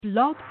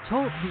Blog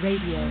Talk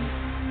Radio.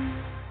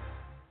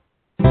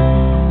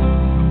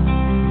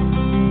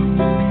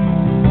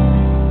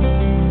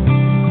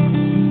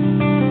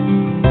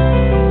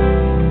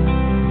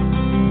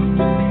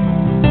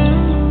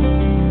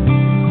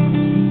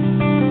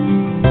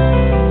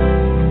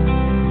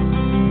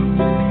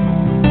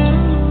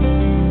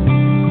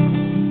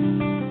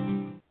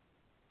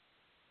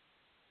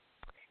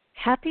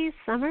 Happy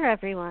summer,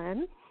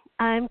 everyone.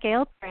 I'm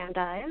Gayle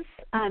Brandeis.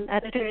 I'm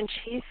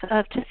editor-in-chief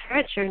of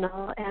Tiferet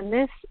Journal, and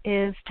this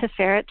is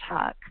Tiferet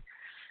Talk.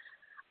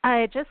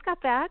 I just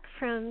got back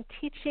from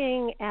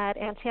teaching at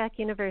Antioch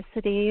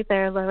University,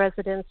 their low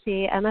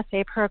residency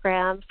MFA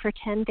program, for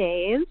 10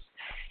 days.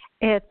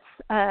 It's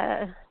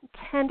a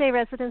 10-day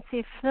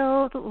residency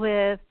filled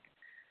with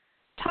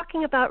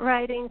talking about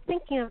writing,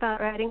 thinking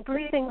about writing,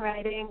 breathing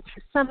writing,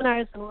 through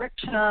seminars and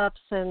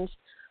workshops and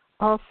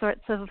all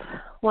sorts of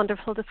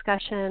wonderful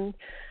discussion.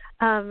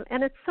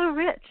 And it's so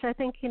rich. I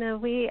think,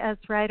 we as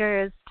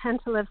writers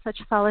tend to live such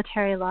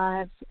solitary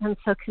lives, and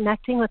so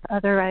connecting with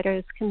other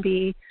writers can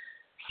be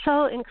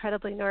so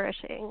incredibly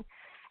nourishing.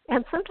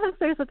 And sometimes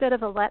there's a bit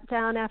of a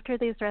letdown after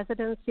these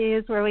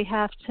residencies where we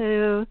have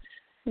to,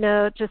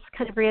 just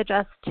kind of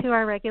readjust to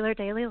our regular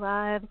daily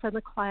lives and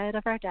the quiet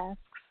of our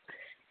desks.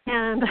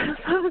 And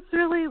so it's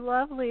really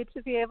lovely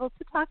to be able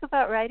to talk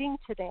about writing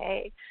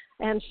today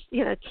and,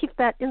 keep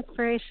that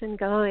inspiration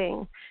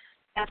going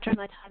after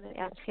my time at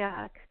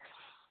Antioch.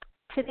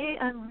 Today,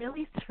 I'm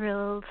really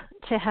thrilled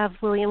to have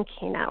William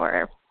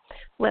Kenower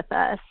with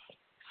us.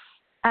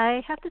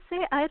 I have to say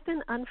I had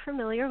been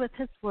unfamiliar with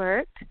his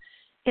work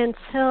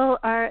until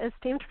our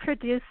esteemed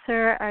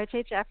producer,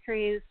 R.J.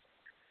 Jeffries,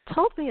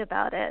 told me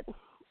about it.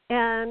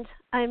 And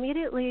I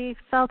immediately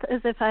felt as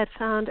if I had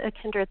found a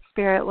kindred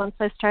spirit once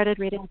I started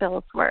reading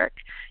Bill's work.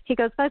 He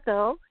goes by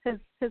Bill.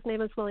 His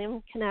name is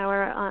William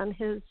Kenower on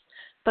his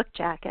book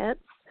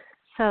jackets.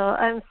 So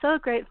I'm so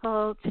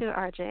grateful to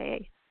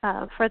R.J.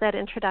 For that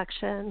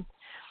introduction.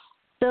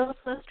 Bill's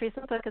most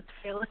recent book is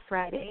Fearless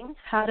Writing,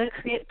 How to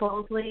Create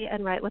Boldly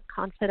and Write with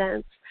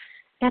Confidence.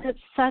 And it's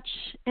such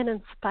an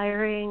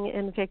inspiring,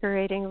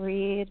 invigorating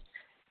read.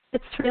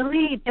 It's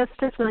really just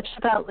as much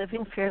about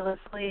living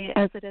fearlessly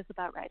as it is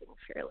about writing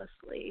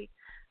fearlessly.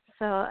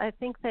 So I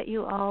think that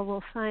you all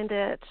will find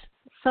it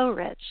so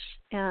rich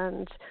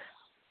and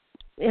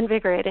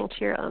invigorating to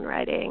your own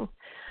writing.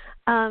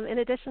 In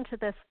addition to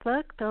this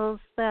book, Bill's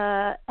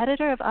the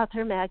editor of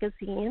Author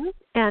Magazine,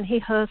 and he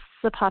hosts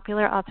the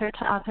popular Author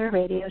to Author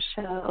radio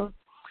show.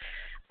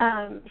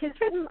 He's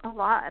written a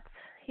lot.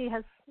 He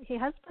has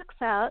books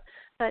out,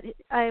 but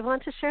I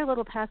want to share a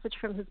little passage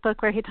from his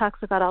book where he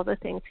talks about all the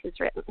things he's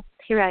written.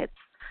 He writes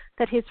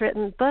that he's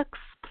written books,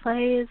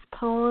 plays,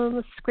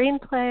 poems,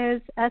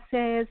 screenplays,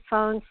 essays,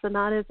 songs,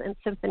 sonatas, and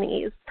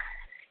symphonies.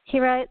 He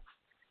writes,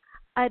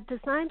 I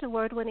designed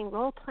award-winning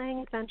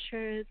role-playing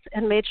adventures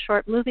and made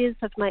short movies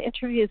of my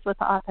interviews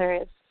with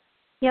authors.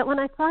 Yet when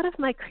I thought of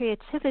my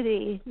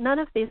creativity, none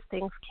of these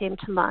things came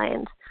to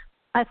mind.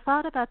 I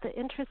thought about the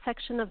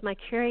intersection of my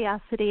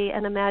curiosity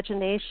and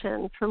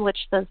imagination from which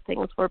those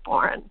things were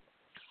born.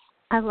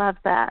 I love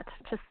that,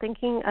 just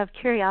thinking of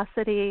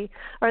curiosity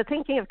or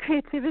thinking of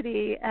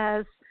creativity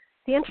as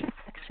the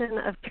intersection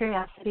of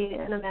curiosity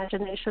and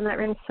imagination. That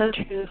rings so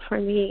true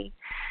for me.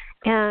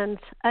 And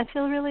I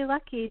feel really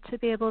lucky to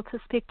be able to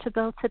speak to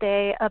Bill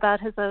today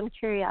about his own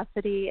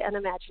curiosity and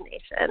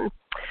imagination.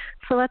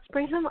 So let's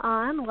bring him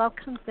on.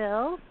 Welcome,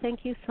 Bill.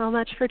 Thank you so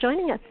much for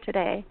joining us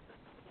today.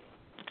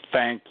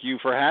 Thank you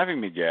for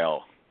having me,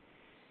 Gayle.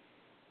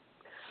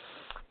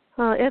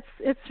 Well,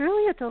 it's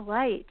really a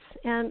delight,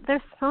 and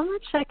there's so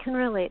much I can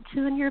relate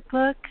to in your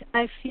book.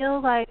 I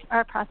feel like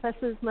our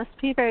processes must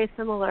be very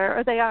similar,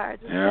 or they are,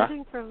 just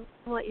judging from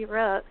what you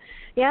wrote.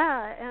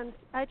 Yeah, and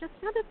I just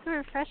found it so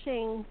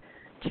refreshing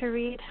to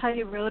read how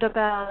you wrote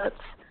about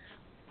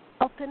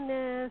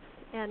openness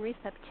and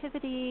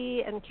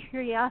receptivity and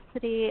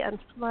curiosity and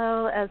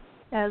flow as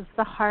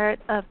the heart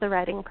of the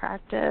writing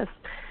practice.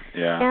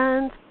 Yeah.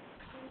 And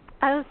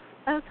I was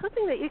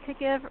hoping that you could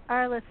give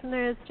our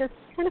listeners just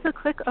kind of a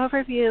quick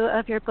overview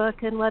of your book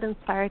and what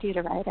inspired you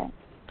to write it.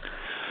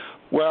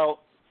 Well,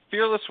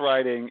 Fearless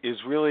Writing is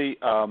really,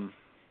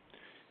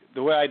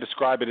 the way I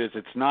describe it is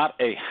it's not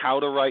a how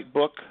to write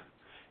book,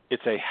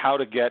 it's a how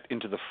to get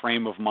into the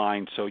frame of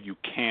mind so you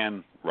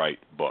can write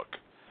book.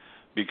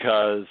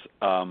 Because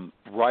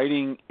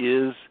writing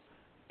is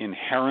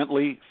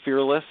inherently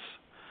fearless.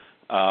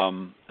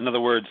 In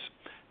other words,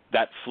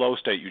 that flow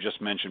state you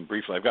just mentioned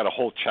briefly, I've got a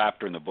whole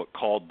chapter in the book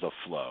called The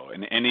Flow.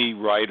 And any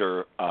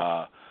writer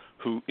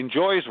who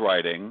enjoys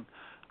writing,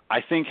 I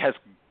think, has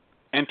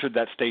entered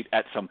that state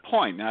at some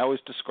point. And I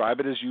always describe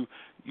it as you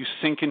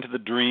sink into the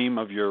dream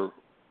of your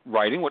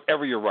writing,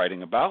 whatever you're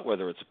writing about,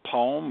 whether it's a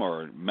poem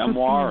or a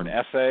memoir or an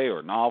essay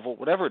or a novel,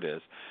 whatever it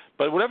is.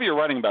 But whatever you're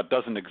writing about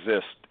doesn't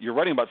exist. You're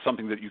writing about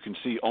something that you can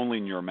see only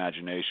in your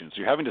imagination. So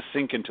you're having to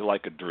sink into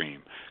like a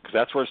dream, because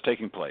that's where it's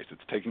taking place.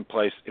 It's taking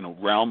place in a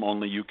realm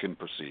only you can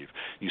perceive.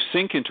 You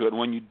sink into it, and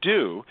when you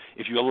do,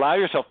 if you allow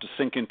yourself to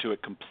sink into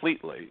it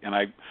completely, and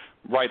I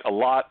write a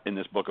lot in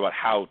this book about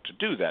how to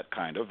do that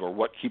kind of, or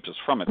what keeps us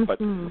from it, but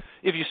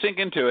if you sink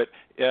into it,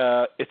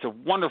 it's a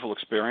wonderful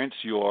experience.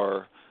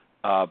 You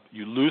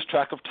lose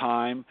track of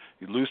time,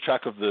 you lose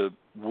track of the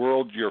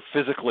world you're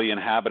physically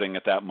inhabiting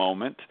at that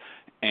moment,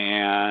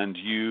 and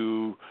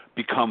you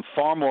become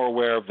far more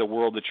aware of the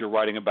world that you're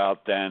writing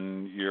about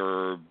than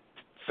your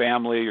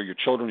family or your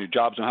children, your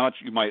jobs, and how much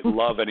you might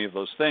love any of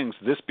those things.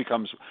 This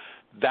becomes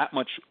that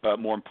much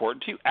more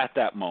important to you at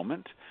that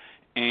moment.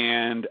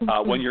 And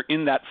when you're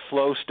in that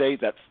flow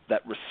state,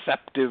 that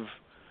receptive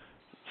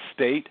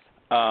state,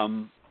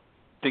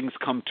 things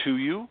come to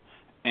you,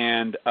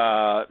 and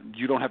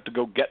you don't have to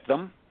go get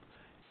them.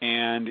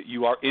 And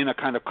you are in a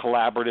kind of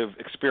collaborative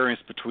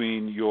experience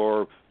between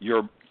your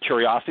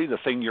curiosity, the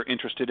thing you're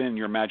interested in,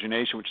 your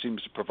imagination, which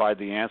seems to provide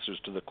the answers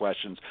to the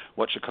questions,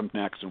 what should come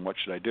next and what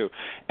should I do?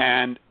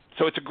 And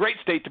so it's a great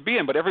state to be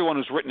in, but everyone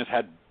who's written has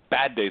had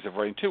bad days of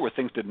writing too, where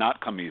things did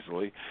not come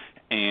easily,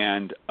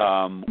 and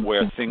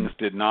where things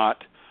did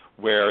not,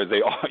 where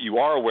you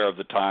are aware of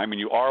the time and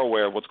you are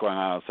aware of what's going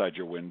on outside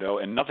your window,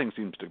 and nothing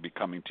seems to be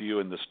coming to you,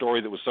 and the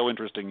story that was so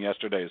interesting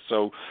yesterday is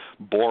so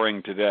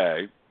boring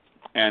today.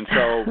 And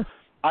so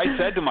I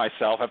said to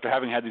myself, after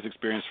having had these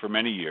experiences for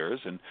many years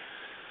and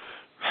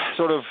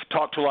sort of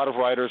talked to a lot of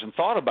writers and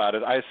thought about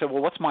it, I said,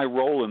 well, what's my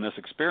role in this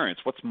experience?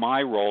 What's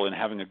my role in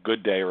having a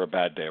good day or a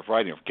bad day of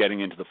writing, of getting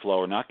into the flow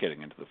or not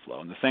getting into the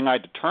flow? And the thing I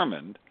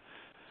determined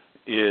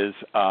is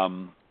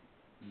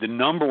the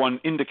number one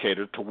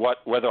indicator to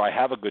whether I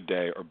have a good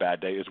day or bad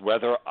day is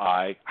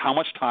how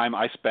much time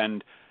I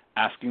spend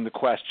asking the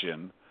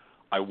question,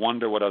 I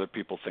wonder what other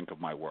people think of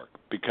my work.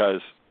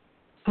 Because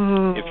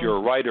if you're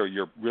a writer,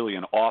 you're really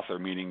an author,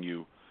 meaning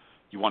you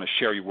want to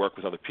share your work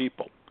with other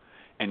people.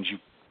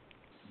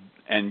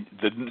 And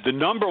the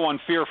number one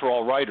fear for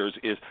all writers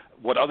is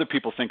what other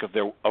people think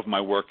of my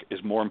work is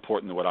more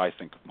important than what I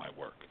think of my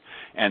work.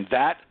 And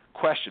that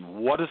question,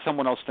 what does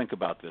someone else think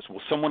about this?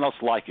 Will someone else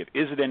like it?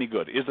 Is it any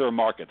good? Is there a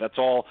market? That's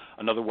all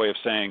another way of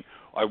saying,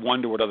 I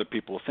wonder what other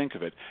people will think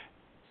of it.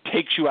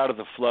 Takes you out of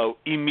the flow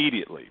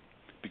immediately,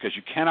 because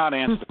you cannot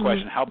answer the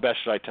question, how best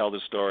should I tell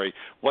this story?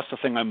 What's the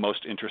thing I'm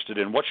most interested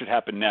in? What should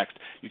happen next?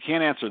 You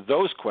can't answer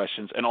those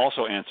questions and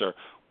also answer,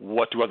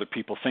 what do other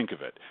people think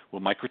of it? Will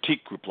my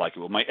critique group like it?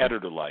 Will my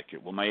editor like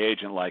it? Will my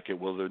agent like it?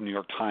 Will the New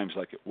York Times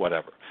like it?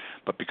 Whatever.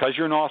 But because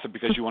you're an author,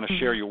 because you want to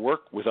share your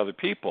work with other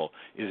people,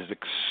 it is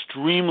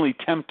extremely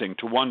tempting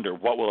to wonder,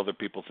 what will other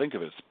people think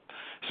of it?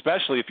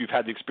 Especially if you've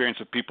had the experience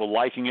of people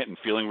liking it and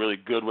feeling really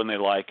good when they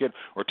like it,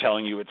 or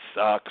telling you it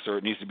sucks or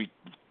it needs to be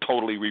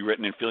totally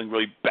rewritten and feeling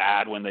really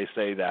bad when they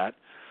say that.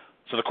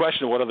 So the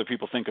question of what other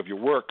people think of your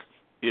work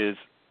is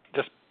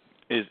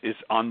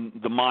on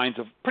the minds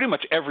of pretty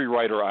much every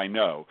writer I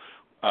know,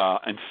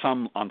 and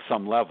on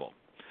some level.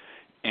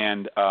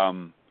 And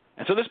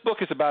so this book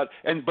is about,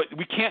 but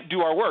we can't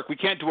do our work. We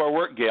can't do our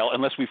work, Gayle,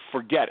 unless we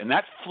forget. And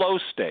that flow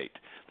state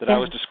that I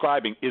was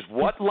describing is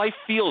what life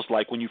feels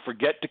like when you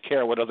forget to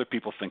care what other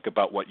people think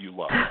about what you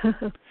love.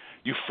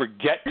 You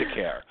forget to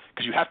care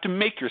because you have to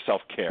make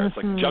yourself care. It's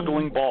like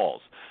juggling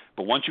balls.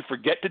 But once you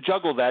forget to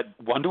juggle that,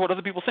 wonder what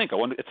other people think.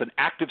 It's an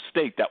active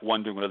state, that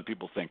wondering what other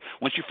people think.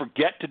 Once you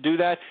forget to do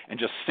that and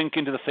just sink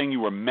into the thing you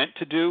were meant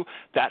to do,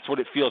 that's what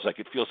it feels like.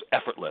 It feels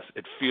effortless.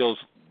 It feels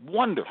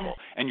wonderful.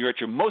 And you're at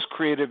your most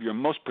creative, you're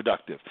most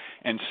productive.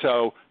 And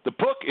so the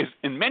book is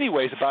in many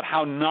ways about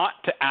how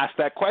not to ask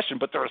that question.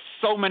 But there are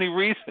so many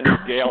reasons,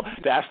 Gayle,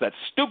 to ask that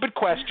stupid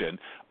question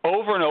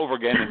over and over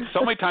again, and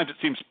so many times it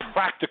seems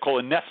practical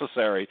and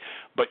necessary,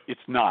 but it's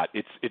not.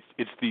 It's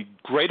the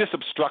greatest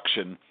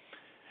obstruction.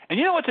 And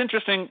you know what's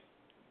interesting,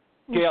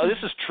 Gayle? This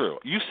is true.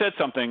 You said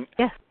something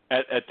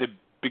at the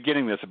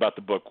beginning of this about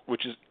the book,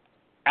 which is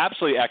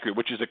absolutely accurate,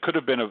 which is it could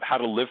have been of how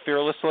to live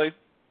fearlessly,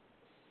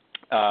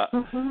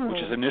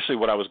 which is initially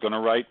what I was going to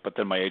write, but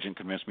then my agent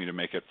convinced me to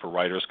make it for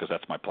writers because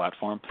that's my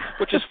platform,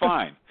 which is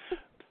fine.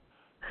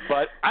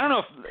 But I don't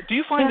know, do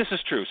you find this is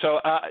true? So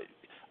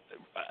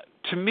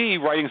to me,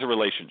 writing is a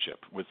relationship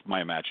with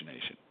my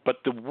imagination. But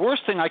the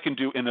worst thing I can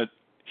do in a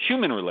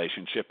human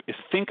relationship is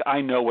think I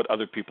know what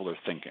other people are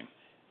thinking.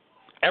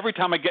 Every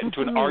time I get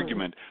into an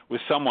argument with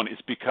someone,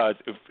 it's because,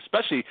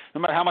 especially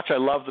no matter how much I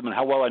love them and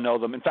how well I know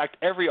them, in fact,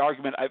 every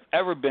argument I've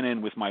ever been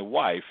in with my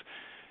wife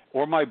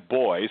or my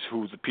boys,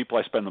 who are the people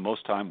I spend the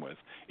most time with,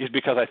 is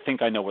because I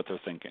think I know what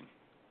they're thinking.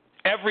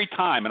 Every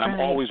time, and I'm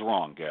always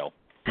wrong, Gayle.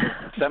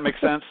 Does that make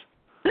sense?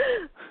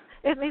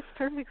 It makes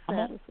perfect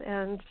sense,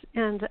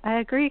 and I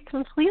agree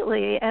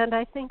completely. And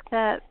I think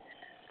that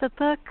the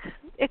book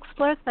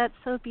explores that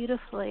so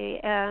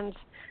beautifully, and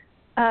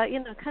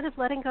kind of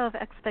letting go of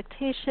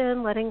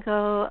expectation, letting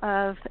go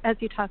of, as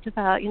you talked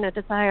about,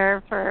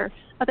 desire for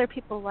other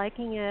people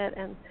liking it,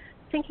 and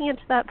sinking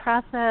into that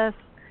process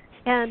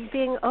and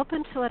being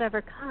open to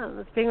whatever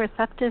comes, being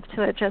receptive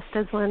to it, just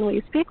as when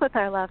we speak with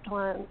our loved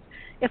ones.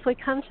 If we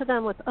come to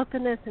them with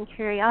openness and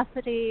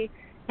curiosity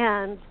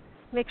and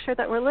make sure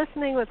that we're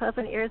listening with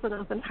open ears and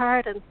open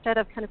heart instead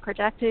of kind of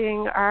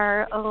projecting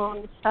our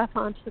own stuff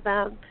onto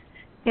them,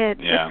 it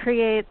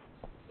creates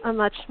a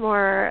much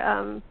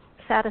more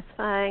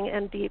satisfying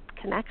and deep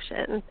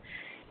connection.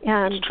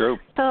 And it's true.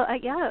 So,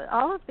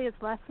 all of these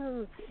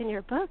lessons in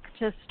your book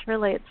just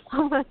relate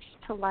so much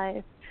to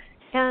life.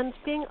 And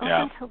being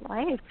open to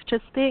life,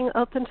 just being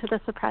open to the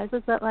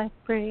surprises that life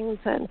brings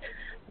and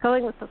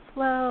going with the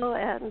flow.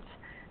 And,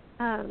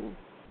 I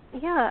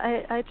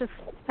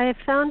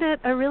found it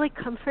a really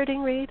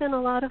comforting read in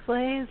a lot of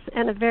ways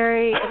and a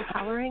very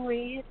empowering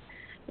read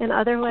in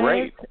other ways.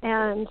 Great.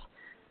 And,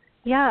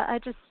 I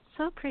just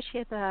so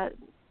appreciate that.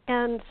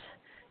 And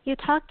you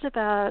talked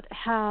about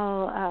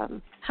how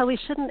we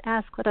shouldn't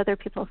ask what other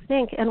people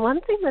think. And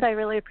one thing that I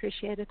really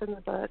appreciated in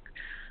the book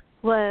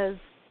was,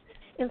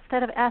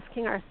 instead of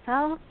asking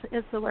ourselves,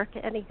 is the work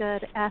any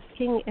good,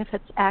 asking if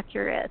it's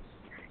accurate.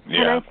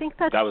 Yeah, and I think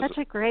that's such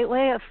a great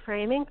way of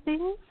framing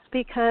things,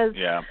 because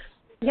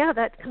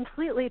that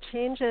completely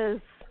changes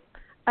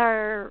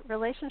our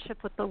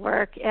relationship with the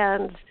work,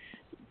 and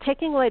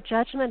taking away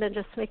judgment and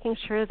just making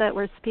sure that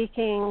we're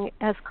speaking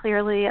as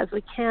clearly as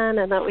we can,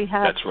 and that we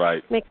have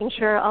making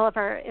sure all of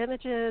our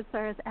images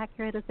are as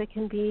accurate as they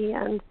can be.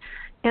 And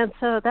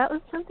so that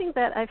was something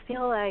that I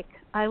feel like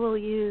I will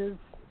use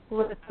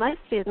with my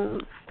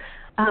students,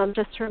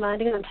 just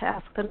reminding them to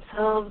ask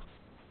themselves,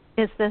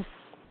 is this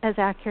as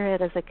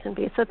accurate as it can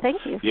be? So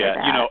thank you for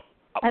that.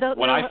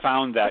 I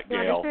found that,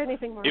 Gayle,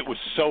 it was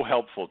so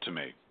helpful to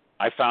me.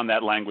 I found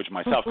that language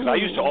myself, because I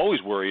used to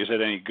always worry, is it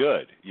any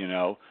good,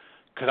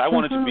 because I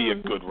wanted to be a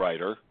good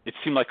writer. It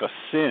seemed like a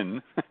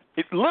sin.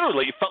 It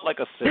felt like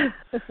a sin.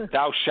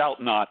 Thou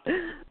shalt not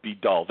be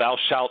dull. Thou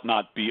shalt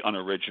not be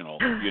unoriginal.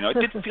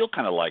 It did feel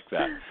kind of like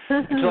that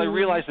until I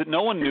realized that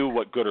no one knew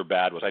what good or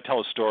bad was. I tell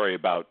a story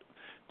about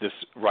this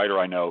writer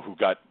I know who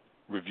got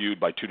reviewed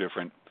by two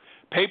different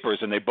papers,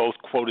 and they both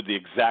quoted the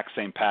exact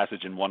same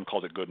passage, and one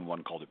called it good and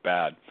one called it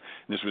bad.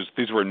 And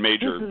these were in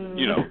major,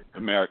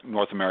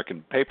 North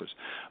American papers.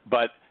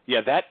 But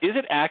that is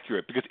it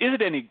accurate? Because is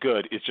it any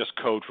good is just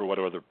code for what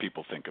other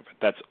people think of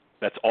it.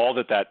 That's all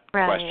that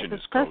question is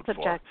code for.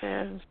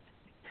 Subjective.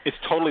 It's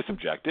totally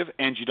subjective,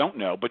 and you don't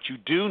know, but you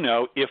do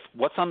know if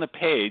what's on the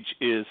page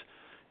is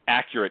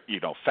accurate,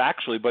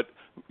 factually, but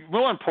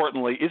more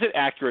importantly, is it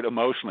accurate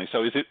emotionally?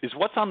 So is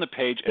what's on the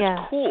page as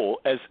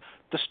cool as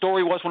the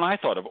story was when I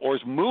thought of, or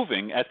as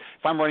moving as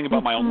if I'm writing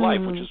about my own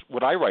life, which is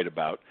what I write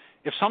about.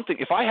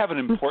 If I have an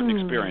important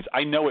experience,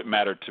 I know it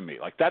mattered to me.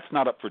 Like, that's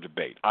not up for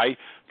debate.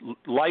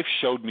 Life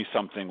showed me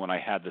something when I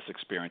had this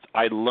experience.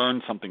 I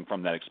learned something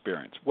from that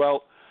experience.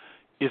 Well,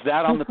 is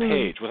that on the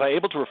page? Was I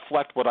able to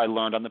reflect what I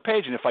learned on the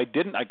page? And if I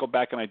didn't, I go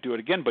back and I do it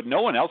again. But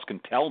no one else can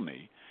tell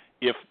me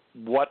if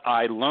what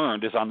I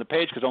learned is on the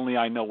page, because only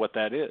I know what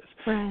that is.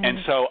 Right. And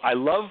so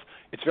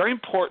it's very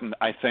important,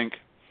 I think,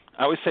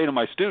 I always say to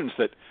my students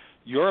that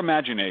your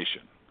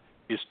imagination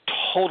is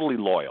totally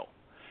loyal.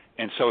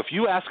 And so if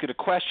you ask it a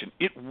question,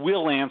 it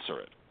will answer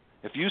it.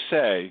 If you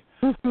say,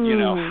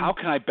 how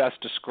can I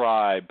best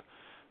describe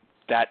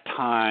that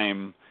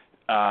time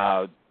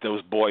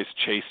those boys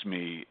chased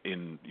me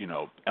in,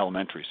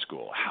 elementary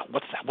school?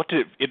 What's that?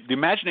 The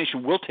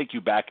imagination will take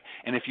you back,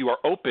 and if you are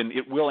open,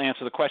 it will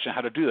answer the question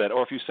how to do that.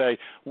 Or if you say,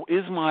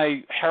 is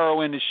my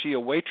heroine, is she a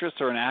waitress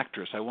or an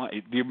actress?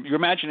 Your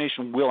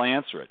imagination will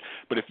answer it.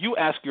 But if you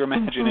ask your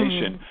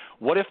imagination,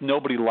 what if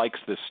nobody likes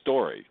this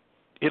story?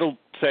 It'll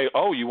say,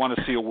 oh, you want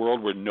to see a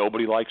world where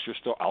nobody likes your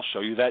story? I'll show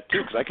you that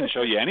too, because I can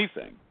show you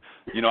anything.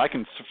 I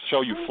can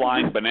show you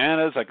flying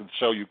bananas, I can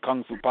show you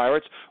kung fu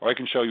pirates, or I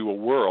can show you a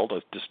world,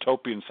 a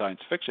dystopian science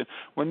fiction,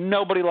 where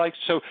nobody likes.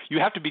 So you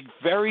have to be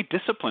very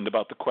disciplined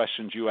about the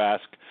questions you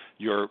ask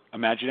your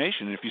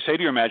imagination. And if you say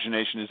to your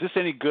imagination, is this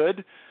any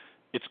good?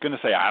 It's going to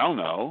say, I don't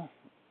know.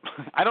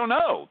 I don't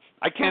know.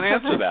 I can't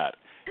answer that.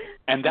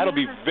 And that'll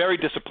be very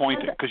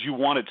disappointing, because you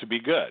want it to be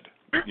good.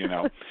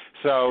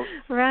 So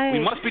we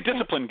must be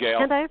disciplined, Gayle.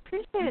 And I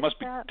appreciate that. We must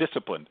be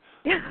disciplined.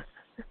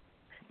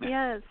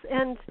 Yes,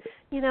 and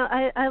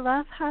I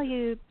love how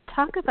you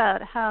talk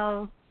about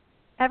how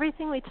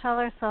everything we tell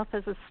ourselves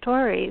is a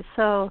story.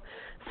 So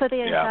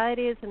the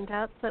anxieties and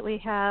doubts that we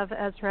have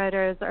as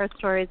writers are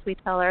stories we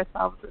tell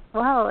ourselves as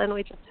well, and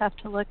we just have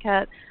to look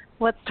at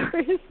what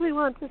stories we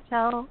want to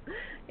tell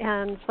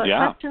and what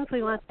questions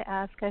we want to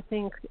ask. I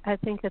think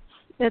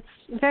it's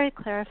very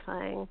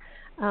clarifying.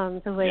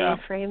 The way you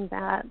frame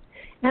that,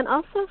 and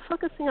also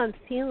focusing on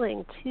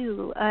feeling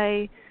too.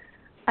 I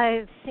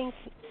think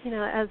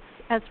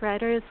as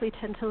writers we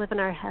tend to live in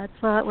our heads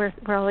a lot. We're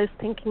always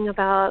thinking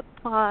about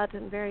plot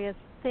and various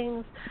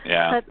things,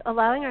 but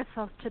allowing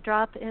ourselves to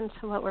drop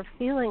into what we're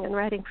feeling and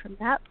writing from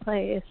that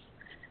place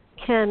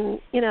can,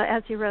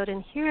 as you wrote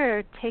in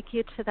here, take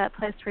you to that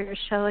place where you're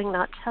showing,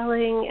 not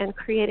telling, and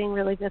creating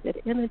really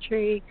vivid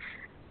imagery.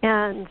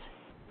 And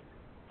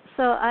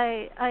so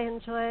I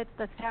enjoyed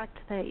the fact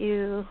that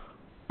you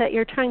that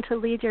you're trying to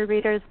lead your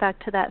readers back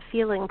to that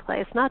feeling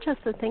place, not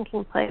just the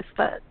thinking place,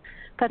 but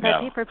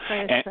that deeper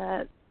place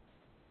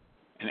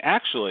And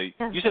actually,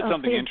 you said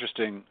something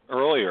interesting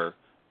earlier.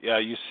 Yeah,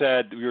 you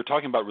said we were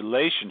talking about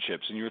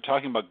relationships, and you were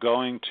talking about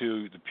going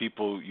to the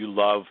people you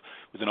love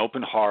with an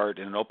open heart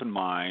and an open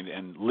mind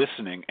and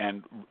listening.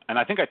 And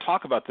I think I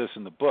talk about this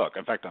in the book.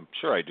 In fact, I'm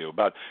sure I do,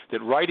 about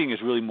that writing is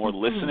really more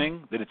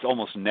listening, that it's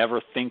almost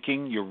never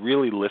thinking. You're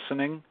really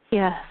listening.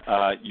 Yes.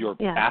 You're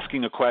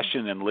asking a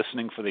question and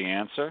listening for the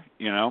answer,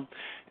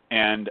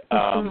 and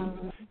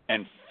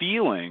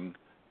feeling.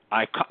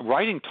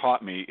 Writing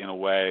taught me in a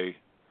way.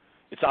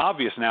 It's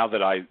obvious now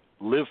that I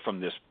live from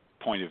this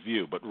point of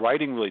view, but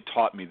writing really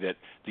taught me that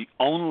the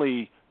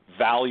only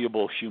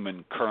valuable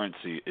human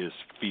currency is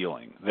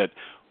feeling. That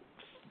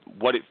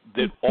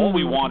all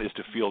we want is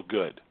to feel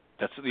good.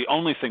 That's the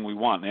only thing we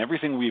want. And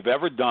everything we've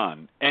ever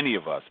done, any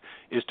of us,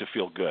 is to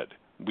feel good.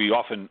 We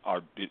often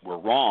we're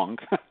wrong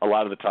a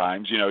lot of the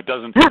times. It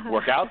doesn't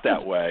work out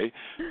that way,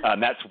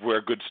 and that's where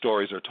good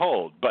stories are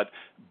told. But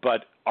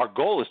our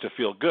goal is to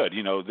feel good.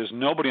 There's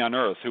nobody on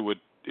earth who would,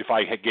 if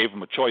I gave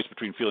them a choice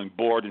between feeling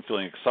bored and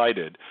feeling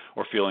excited,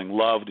 or feeling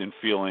loved and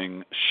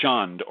feeling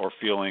shunned, or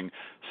feeling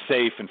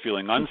safe and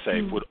feeling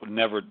unsafe,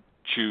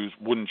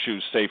 wouldn't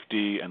choose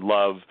safety and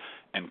love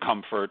and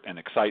comfort and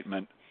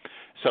excitement.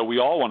 So we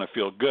all want to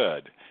feel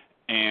good,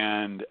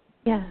 and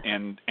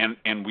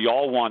we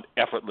all want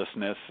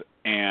effortlessness,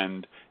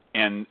 and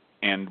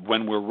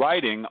when we're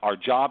writing, our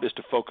job is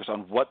to focus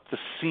on what the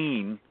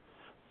scene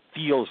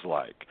feels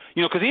like.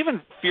 Because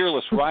even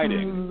fearless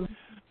writing,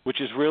 which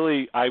is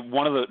really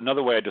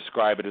another way I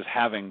describe it is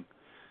having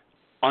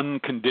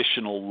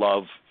unconditional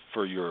love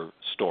for your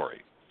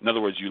story. In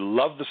other words, you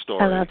love the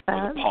story or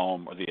the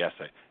poem or the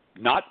essay,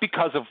 not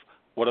because of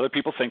what other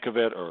people think of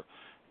it or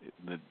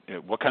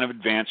what kind of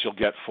advance you'll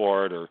get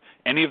for it or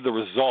any of the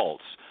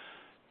results,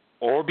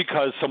 or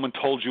because someone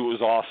told you it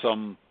was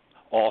awesome.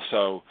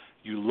 Also,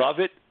 you love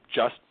it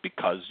just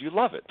because you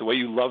love it. The way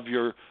you love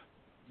your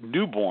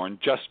newborn,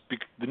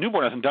 the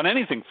newborn hasn't done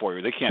anything for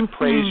you. They can't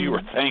praise you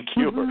or thank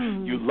you. Or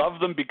you love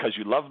them because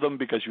you love them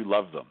because you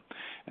love them.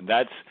 And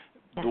that's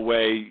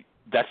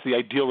that's the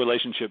ideal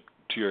relationship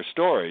to your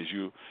stories.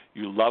 You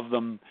love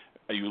them,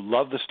 you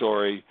love the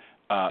story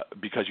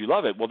because you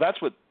love it. Well, that's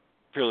what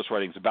fearless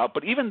writing is about.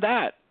 But even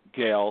that,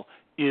 Gayle,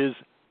 is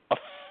a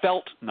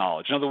felt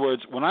knowledge. In other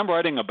words, when I'm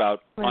writing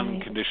about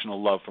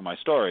unconditional love for my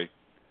story,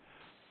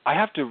 I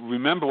have to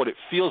remember what it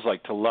feels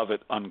like to love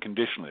it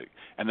unconditionally,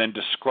 and then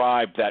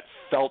describe that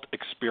felt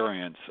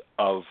experience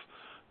of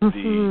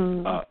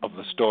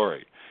the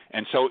story.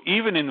 And so,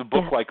 even in a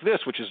book like this,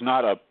 which is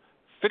not a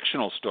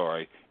fictional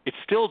story, it's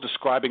still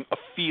describing a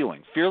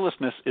feeling.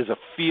 Fearlessness is a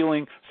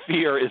feeling.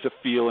 Fear is a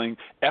feeling.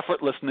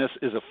 Effortlessness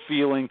is a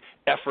feeling.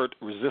 Effort,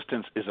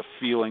 resistance is a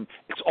feeling.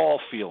 It's all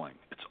feeling.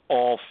 It's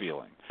all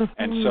feeling.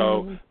 And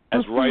so,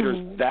 as writers,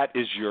 that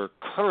is your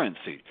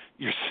currency.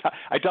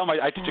 I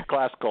teach a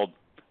class called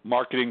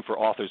Marketing for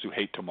Authors Who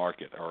Hate to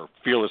Market, or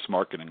Fearless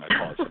Marketing, I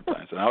call it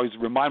sometimes. And I always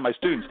remind my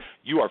students,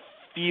 you are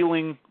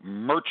feeling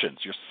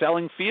merchants. You're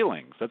selling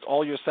feelings. That's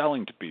all you're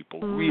selling to people,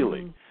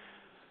 really.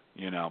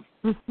 Yeah,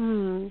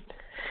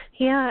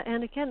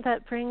 and again,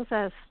 that brings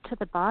us to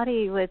the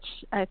body,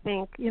 which I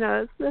think,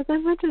 as I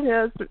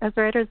mentioned, as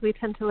writers, we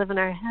tend to live in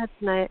our heads.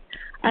 And I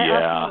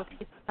often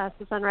teach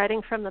classes on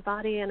writing from the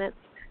body, and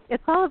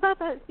it's all about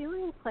that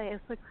feeling place.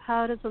 Like,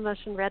 how does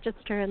emotion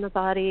register in the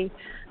body?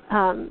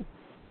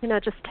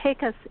 Just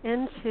take us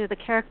into the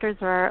characters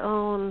or our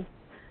own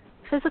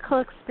physical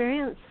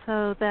experience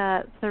so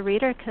that the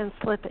reader can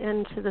slip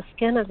into the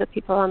skin of the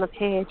people on the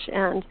page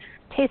and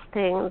taste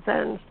things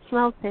and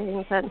smell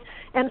things and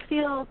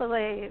feel the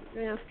way,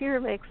 fear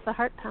makes the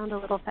heart pound a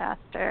little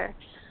faster.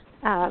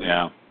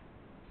 And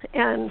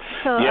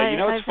so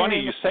it's funny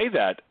you say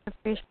that. I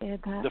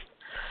appreciate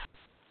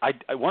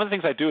that. One of the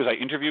things I do is I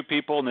interview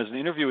people, and there's an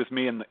interview with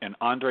me and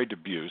Andre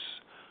Dubus,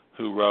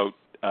 who wrote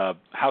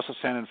House of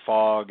Sand and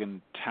Fog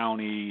and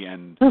Townie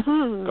and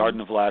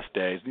Garden of Last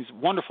Days. He's a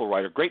wonderful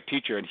writer, great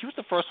teacher, and he was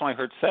the first one I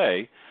heard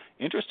say,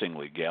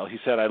 interestingly, Gayle, he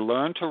said,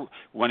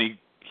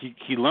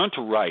 he learned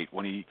to write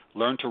when he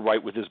learned to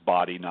write with his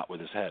body, not with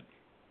his head.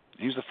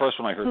 He was the first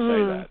one I heard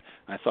say that.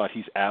 And I thought,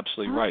 he's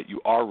absolutely right. You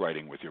are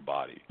writing with your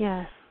body.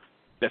 Yes.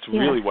 That's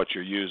really what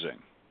you're using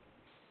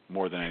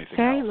more than anything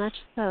Very else. much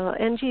so.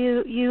 And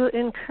you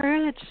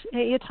encourage,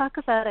 you talk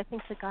about, I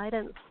think, the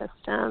guidance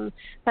system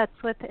that's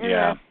within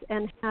us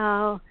and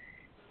how,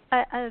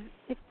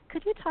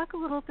 could you talk a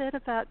little bit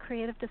about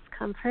creative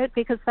discomfort?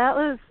 Because that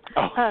was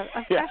a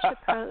fresh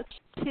approach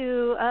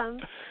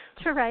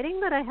to writing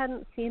that I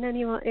hadn't seen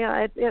anyone,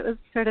 it was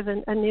sort of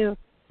a new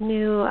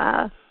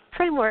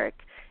framework.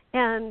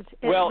 And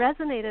it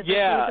resonated with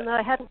me, even though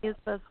I hadn't used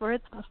those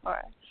words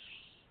before.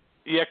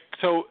 Yeah,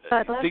 so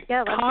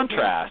the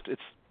contrast,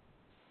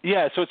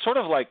 so it's sort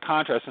of like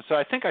contrast. And so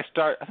I think I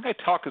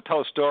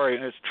tell a story,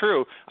 and it's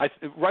true.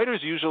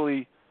 Writers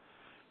usually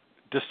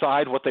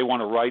decide what they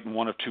want to write in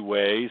one of two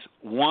ways.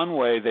 One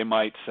way they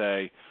might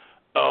say,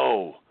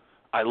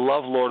 I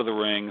love Lord of the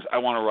Rings. I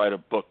want to write a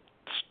book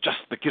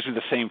that gives me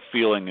the same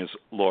feeling as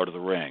Lord of the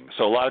Rings.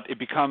 So it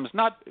becomes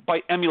not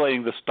by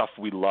emulating the stuff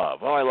we love.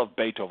 Oh, I love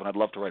Beethoven. I'd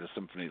love to write a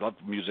symphony. I love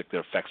music that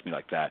affects me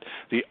like that.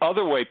 The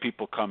other way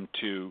people come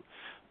to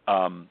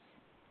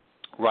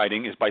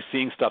writing is by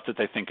seeing stuff that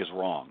they think is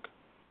wrong.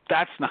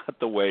 That's not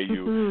the way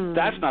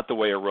That's not the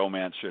way a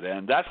romance should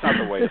end. That's not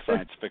the way a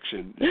science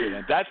fiction should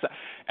end.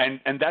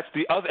 And that's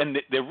the other. And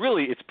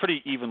it's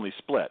pretty evenly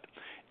split.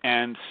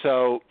 And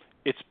so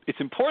it's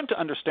important to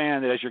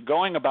understand that as you're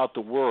going about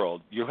the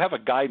world, you have a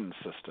guidance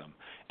system,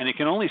 and it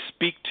can only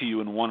speak to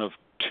you in one of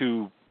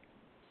two.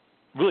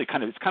 Really,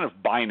 it's kind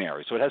of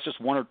binary. So it has just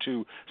one or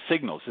two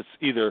signals. It's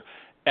either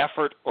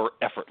effort or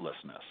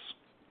effortlessness.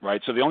 Right,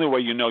 so the only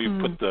way you know you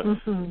put the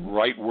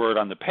right word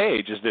on the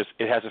page is this: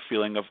 it has a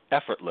feeling of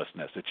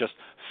effortlessness. It just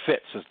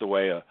fits as the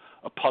way a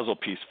puzzle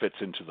piece fits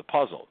into the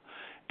puzzle.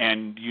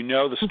 And you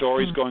know the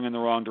story's going in the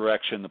wrong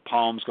direction, the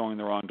poem's going in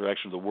the wrong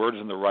direction, the word is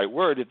in the right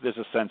word. There's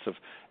a sense of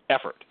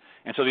effort.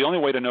 And so the only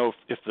way to know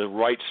if the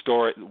right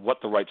story,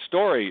 what the right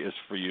story is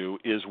for you,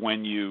 is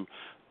when you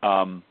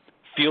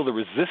feel the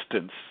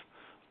resistance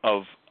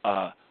of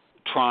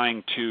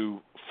trying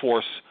to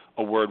force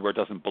a word where it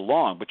doesn't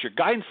belong. But your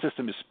guidance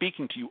system is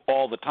speaking to you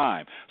all the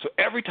time. So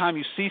every time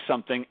you see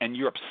something and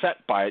you're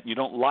upset by it and you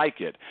don't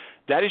like it,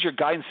 that is your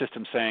guidance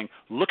system saying,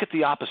 look at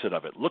the opposite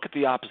of it, look at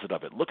the opposite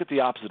of it, look at the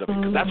opposite of it,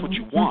 because that's what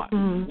you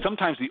want.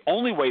 Sometimes the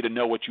only way to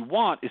know what you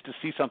want is to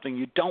see something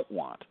you don't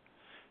want.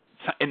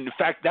 And in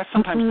fact, that's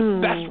sometimes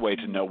the best way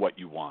to know what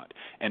you want.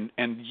 And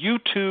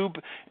YouTube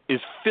is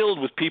filled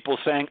with people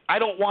saying, I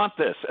don't want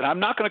this, and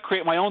I'm not going to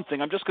create my own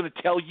thing. I'm just going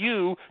to tell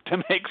you to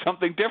make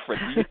something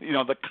different.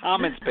 The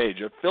comments page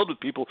are filled with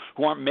people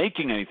who aren't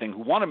making anything, who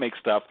want to make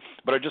stuff,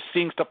 but are just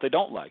seeing stuff they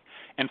don't like.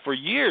 And for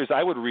years,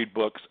 I would read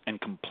books and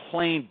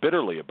complain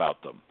bitterly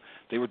about them.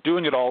 They were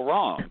doing it all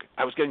wrong.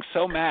 I was getting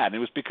so mad. And it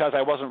was because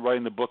I wasn't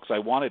writing the books I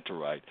wanted to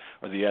write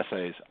or the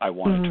essays I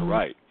wanted to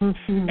write.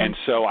 And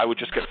so I would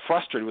just get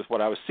frustrated with what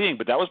I was seeing.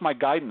 But that was my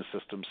guidance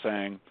system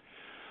saying,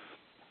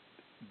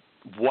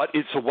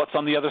 what's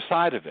on the other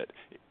side of it?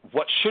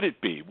 What should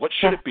it be? What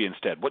should it be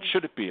instead? What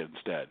should it be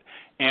instead?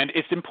 And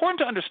it's important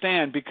to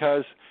understand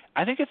because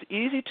I think it's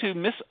easy to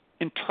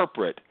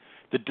misinterpret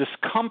the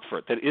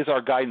discomfort that is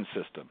our guidance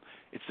system.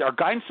 It's our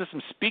guidance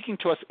system speaking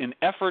to us in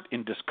effort,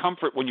 in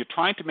discomfort, when you're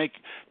trying to make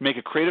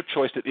a creative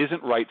choice that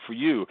isn't right for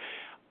you.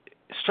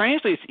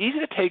 Strangely, it's easy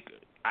to take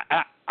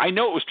 – I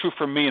know it was true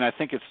for me, and I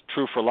think it's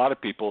true for a lot of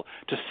people,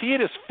 to see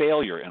it as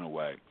failure in a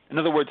way. In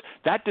other words,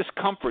 that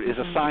discomfort is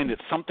a sign that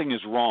something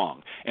is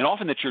wrong, and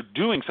often that you're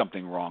doing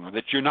something wrong or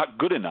that you're not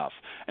good enough,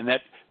 and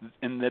that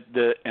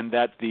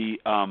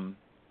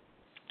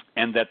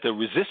the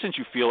resistance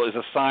you feel is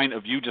a sign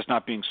of you just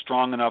not being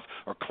strong enough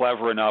or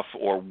clever enough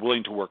or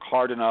willing to work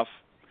hard enough,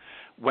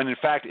 when in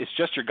fact it's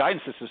just your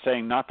guidance system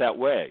saying not that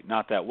way,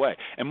 not that way.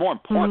 And more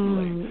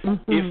importantly,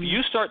 if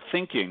you start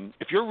thinking,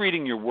 if you're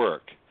reading your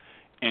work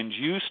and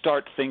you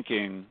start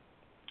thinking,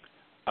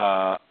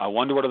 I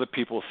wonder what other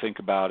people think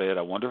about it,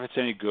 I wonder if it's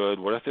any good,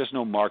 what if there's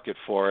no market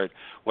for it,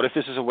 what if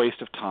this is a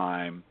waste of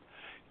time,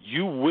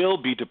 you will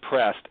be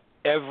depressed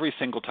every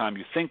single time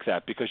you think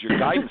that, because your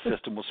guidance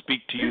system will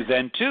speak to you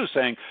then too,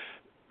 saying,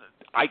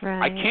 I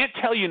can't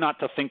tell you not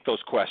to think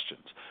those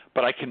questions,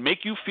 but I can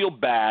make you feel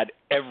bad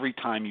every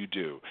time you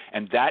do.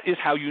 And that is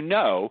how you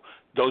know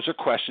those are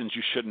questions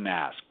you shouldn't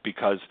ask,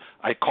 because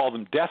I call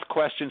them death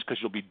questions because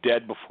you'll be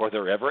dead before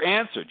they're ever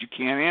answered. You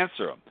can't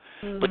answer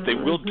them. But they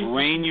will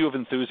drain you of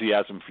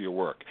enthusiasm for your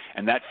work.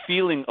 And that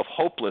feeling of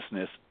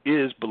hopelessness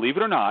is, believe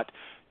it or not,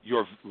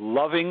 your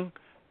loving,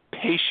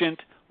 patient,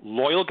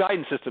 loyal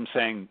guidance system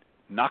saying,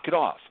 knock it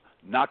off,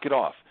 knock it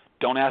off.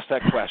 Don't ask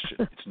that question.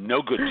 It's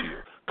no good to you.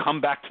 Come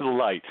back to the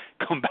light.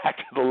 Come back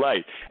to the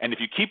light. And if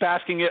you keep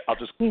asking it, I'll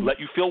just let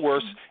you feel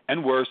worse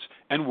and worse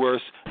and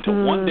worse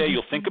until one day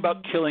you'll think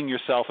about killing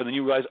yourself, and then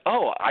you realize,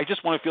 oh, I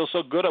just want to feel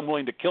so good I'm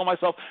willing to kill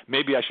myself.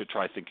 Maybe I should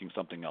try thinking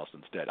something else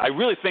instead. I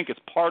really think it's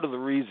part of the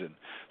reason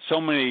so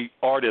many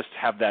artists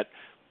have that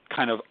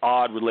kind of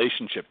odd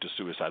relationship to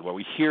suicide. Where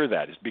we hear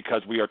that is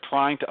because we are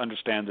trying to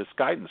understand this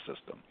guidance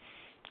system.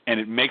 And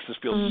it makes us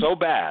feel so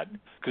bad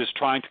because it's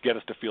trying to get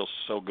us to feel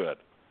so good.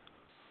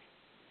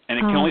 And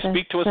it can only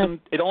speak to us, and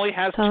it only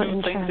has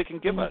two things it can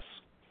give us.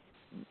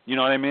 You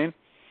know what I mean?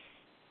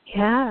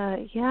 Yeah,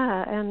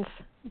 and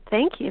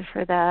thank you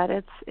for that.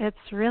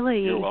 It's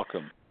really... You're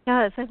welcome.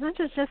 Yeah, it's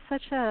just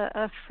such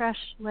a fresh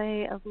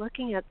way of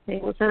looking at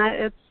things,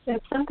 and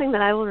it's something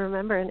that I will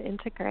remember and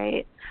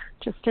integrate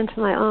just into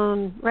my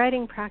own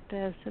writing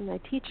practice and my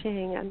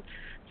teaching, and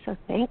so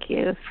thank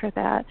you for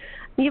that.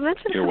 You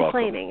mentioned You're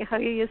complaining, welcome. how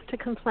you used to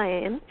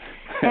complain,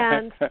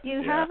 and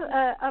you have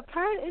a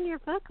part in your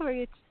book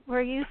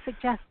where you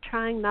suggest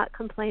trying not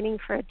complaining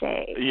for a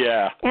day.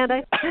 Yeah. And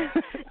I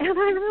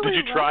really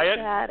Did you try it?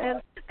 That.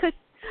 And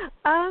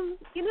I'm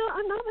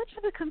not much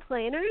of a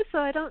complainer, so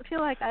I don't feel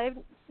like I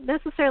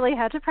necessarily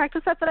had to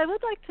practice that, but I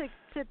would like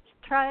to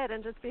try it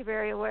and just be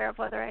very aware of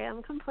whether I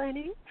am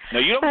complaining. No,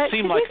 you don't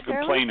seem like a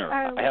complainer,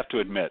 I have to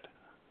admit.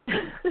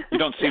 You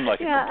don't seem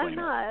like a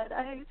complainer. I'm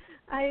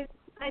not.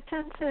 I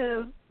tend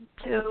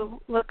to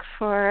look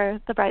for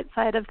the bright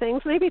side of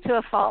things, maybe to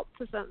a fault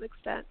to some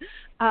extent.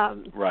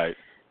 Right.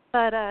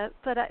 But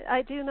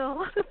I do know a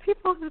lot of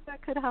people who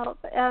that could help,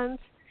 and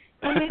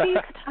maybe you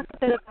could talk a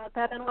bit about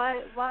that and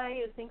why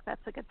you think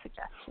that's a good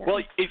suggestion. Well,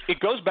 it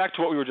goes back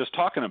to what we were just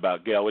talking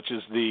about, Gayle, which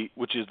is the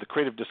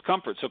creative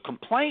discomfort. So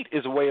complaint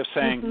is a way of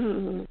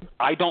saying,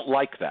 I don't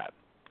like that.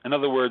 In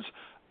other words,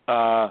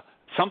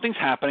 something's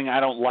happening, I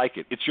don't like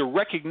it. It's your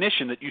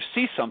recognition that you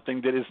see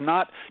something that is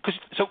not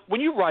 – so when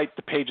you write,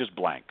 the page is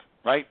blank,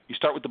 right? You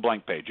start with the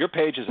blank page. Your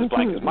page is as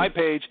blank as my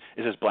page,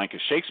 is as blank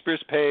as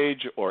Shakespeare's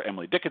page or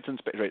Emily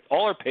Dickinson's page. Right?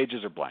 All our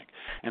pages are blank.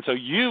 And so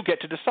you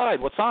get to decide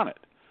what's on it.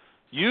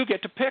 You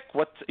get to pick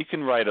what you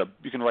can write.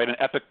 You can write an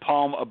epic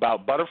poem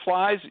about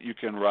butterflies. You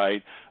can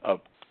write a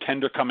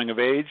tender coming of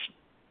age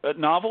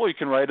novel. Or you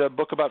can write a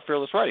book about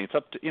fearless writing. It's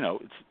up to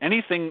it's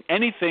anything.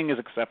 Anything is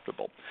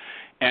acceptable,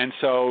 and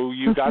so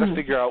you got to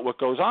figure out what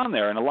goes on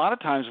there. And a lot of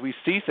times we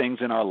see things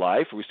in our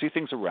life, or we see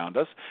things around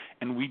us,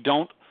 and we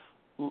don't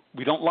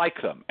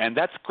like them, and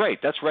that's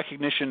great. That's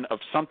recognition of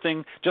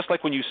something. Just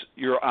like when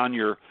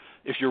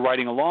if you're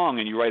writing along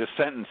and you write a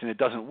sentence and it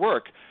doesn't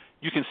work.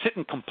 You can sit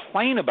and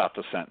complain about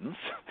the sentence.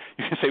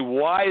 You can say,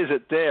 why is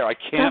it there? I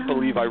can't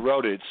believe I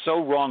wrote it. It's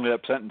so wrong that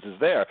sentence is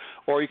there.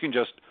 Or you can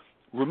just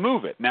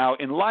remove it. Now,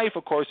 in life,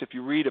 of course, if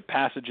you read a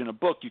passage in a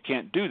book, you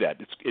can't do that.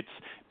 It's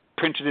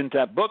printed into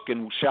that book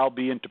and shall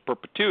be into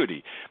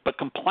perpetuity. But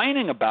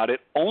complaining about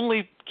it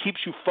only keeps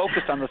you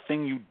focused on the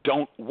thing you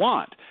don't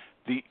want.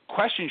 The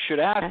question you should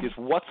ask is,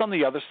 what's on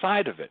the other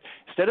side of it?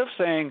 Instead of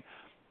saying,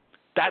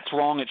 that's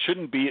wrong, it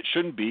shouldn't be,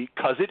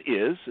 because it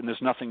is, and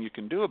there's nothing you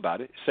can do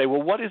about it. Say,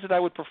 well, what is it I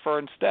would prefer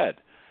instead?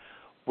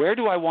 Where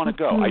do I want to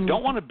go? I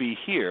don't want to be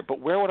here, but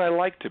where would I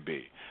like to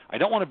be? I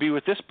don't want to be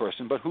with this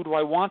person, but who do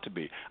I want to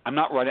be? I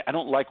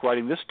don't like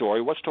writing this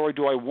story. What story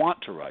do I want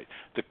to write?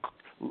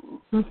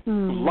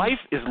 Life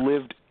is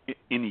lived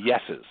in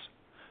yeses.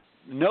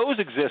 No's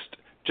exist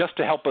just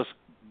to help us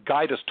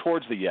guide us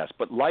towards the yes,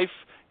 but life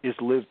is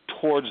lived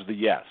towards the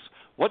yes.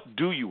 What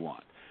do you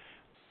want?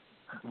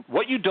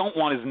 What you don't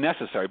want is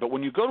necessary, but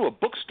when you go to a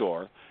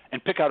bookstore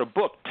and pick out a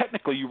book,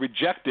 technically you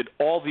rejected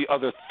all the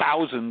other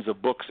thousands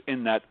of books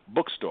in that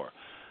bookstore.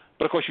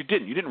 But, of course, you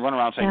didn't. You didn't run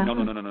around saying,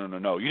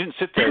 no. You didn't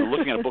sit there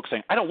looking at a book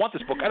saying, I don't want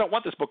this book, I don't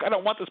want this book, I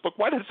don't want this book.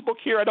 Why is this book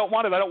here? I don't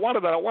want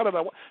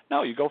it.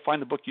 No, you go find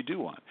the book you do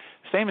want.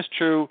 Same is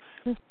true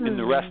in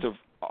the rest of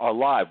our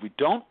life. We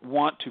don't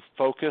want to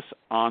focus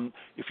on,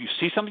 if you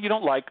see something you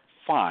don't like,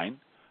 fine,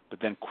 but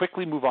then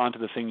quickly move on to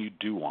the thing you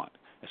do want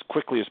as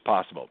quickly as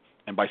possible.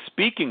 And by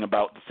speaking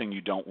about the thing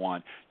you don't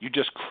want, you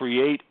just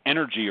create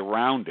energy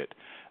around it.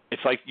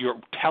 It's like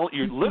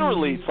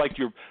it's like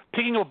you're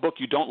picking up a book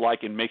you don't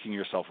like and making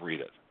yourself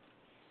read it.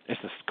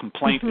 It's this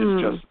complaint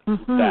is just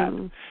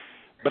that.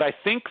 But I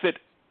think that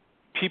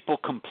people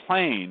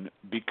complain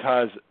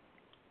because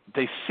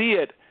they see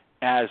it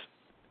as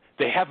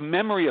they have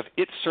memory of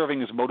it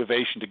serving as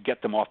motivation to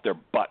get them off their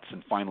butts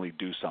and finally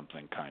do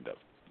something, kind of,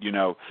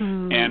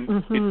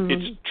 And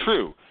it's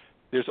true.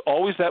 There's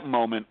always that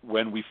moment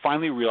when we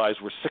finally realize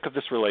we're sick of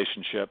this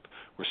relationship,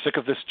 we're sick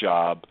of this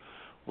job,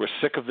 we're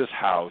sick of this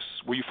house,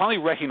 where you finally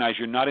recognize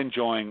you're not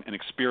enjoying an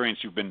experience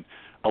you've been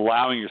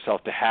allowing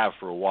yourself to have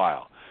for a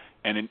while.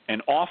 And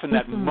often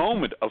that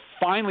moment of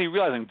finally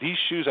realizing these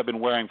shoes I've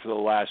been wearing for the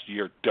last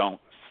year don't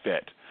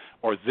fit,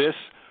 or this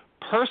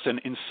person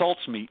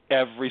insults me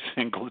every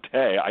single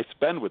day I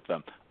spend with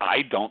them.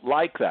 I don't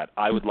like that.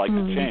 I would like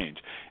to change.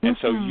 And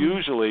so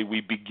usually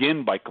we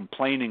begin by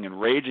complaining and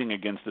raging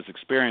against this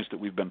experience that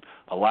we've been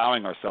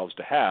allowing ourselves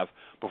to have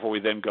before we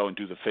then go and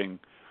do the thing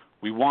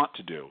we want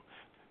to do.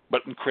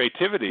 But in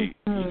creativity,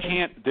 you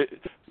can't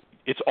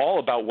 – it's all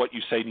about what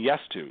you say yes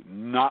to,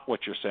 not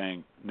what you're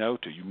saying no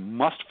to. You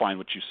must find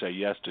what you say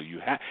yes to.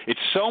 It's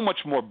so much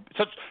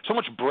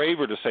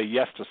braver to say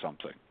yes to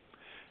something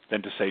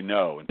than to say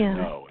no and to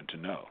no and to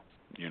no,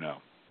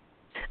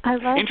 I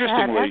love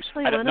Interestingly, that.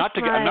 Actually, I'm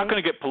not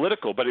going to get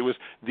political, but it was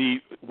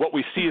what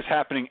we see is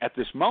happening at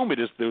this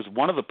moment is there's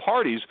one of the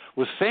parties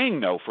was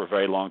saying no for a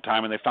very long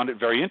time, and they found it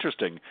very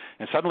interesting.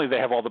 And suddenly they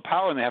have all the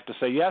power, and they have to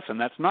say yes,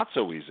 and that's not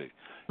so easy.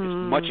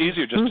 It's much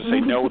easier just to say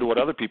no to what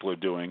other people are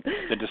doing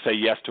than to say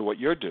yes to what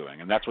you're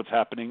doing, and that's what's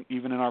happening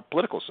even in our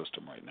political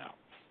system right now.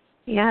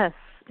 Yes.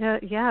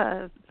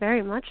 Yeah,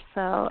 very much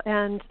so.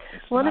 And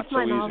one of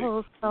my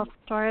novels,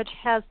 Self-Storage,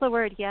 has the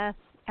word yes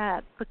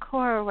at the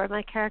core, where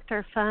my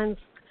character finds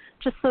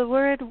just the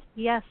word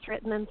yes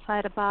written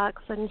inside a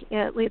box, and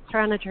it leads her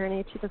on a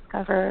journey to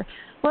discover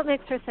what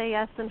makes her say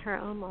yes in her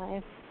own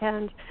life.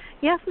 And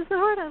yes is the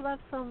word I love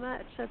so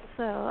much. And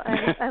so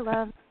I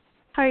love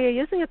how you're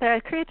using it there.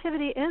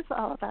 Creativity is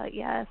all about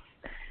yes,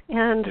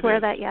 and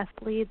where that yes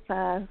leads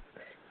us,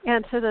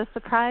 and to the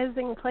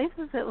surprising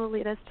places it will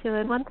lead us to.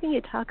 And one thing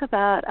you talk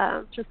about,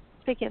 just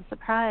speaking of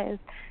surprise,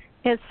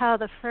 is how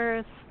the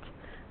first,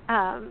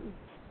 I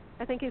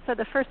think you said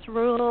the first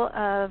rule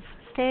of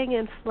staying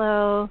in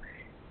flow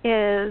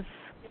is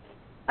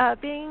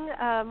being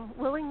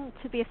willing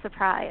to be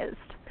surprised.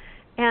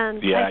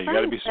 And I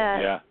find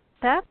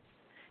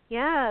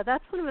Yeah,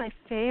 that's one of my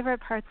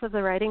favorite parts of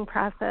the writing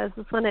process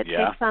is when it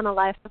takes on a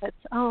life of its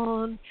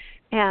own,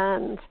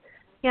 and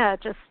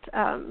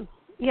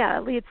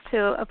it leads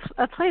to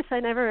a place I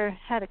never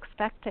had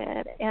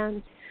expected.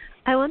 And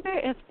I wonder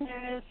if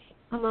there's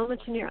a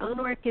moment in your own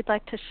work you'd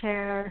like to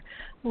share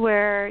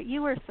where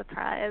you were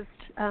surprised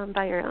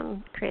by your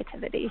own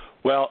creativity.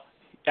 Well,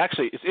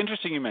 actually, it's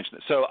interesting you mentioned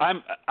it. So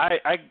I'm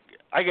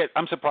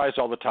surprised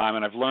all the time,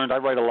 and I've learned I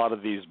write a lot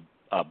of these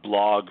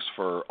blogs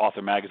for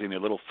Author Magazine. They're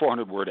little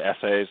 400-word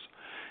essays,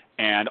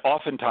 and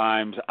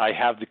oftentimes I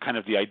have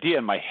the idea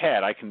in my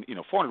head.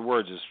 400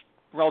 words is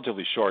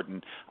relatively short,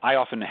 and I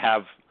often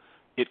have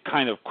it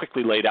kind of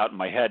quickly laid out in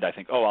my head. I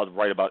think, I'll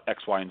write about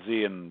X, Y, and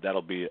Z, and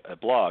that'll be a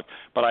blog.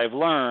 But I've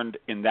learned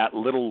in that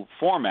little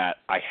format,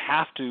 I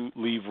have to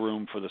leave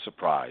room for the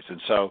surprise.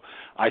 And so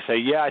I say,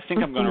 I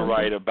think I'm going to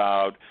write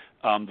about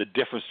the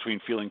difference between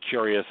feeling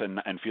curious and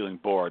feeling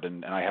bored,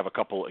 and I have a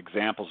couple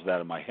examples of that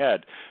in my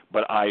head.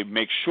 But I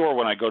make sure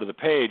when I go to the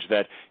page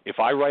that if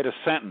I write a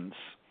sentence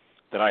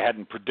that I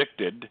hadn't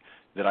predicted,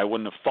 that I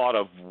wouldn't have thought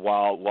of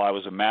while I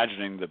was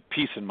imagining the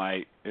piece in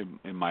my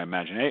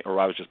imagination, or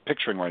I was just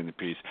picturing writing the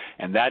piece,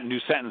 and that new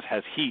sentence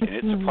has heat and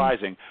it's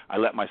surprising, I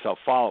let myself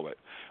follow it.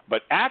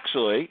 But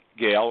actually,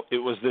 Gayle, it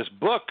was this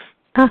book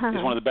is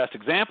one of the best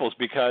examples,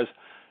 because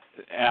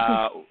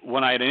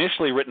when I had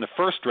initially written the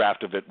first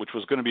draft of it, which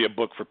was going to be a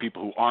book for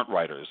people who aren't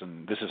writers,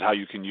 and this is how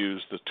you can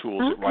use the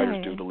tools that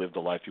writers do to live the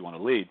life you want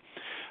to lead,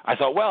 I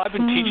thought, I've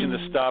been teaching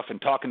this stuff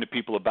and talking to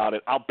people about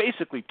it. I'll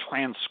basically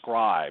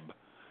transcribe,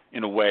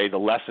 in a way, the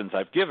lessons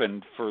I've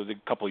given for the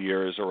couple of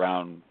years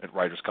around at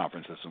writers'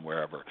 conferences and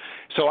wherever.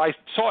 So I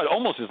saw it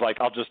almost as like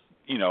I'll just,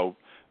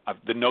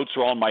 the notes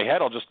are all in my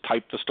head. I'll just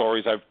type the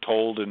stories I've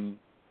told and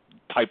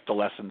type the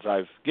lessons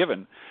I've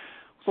given.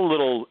 It's a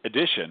little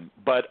addition,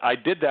 but I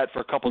did that for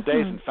a couple of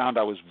days and found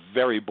I was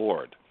very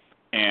bored,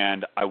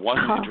 and I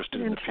wasn't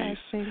interested in the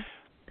piece.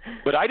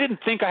 But I didn't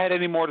think I had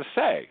any more to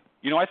say.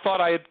 I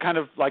thought I had kind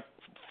of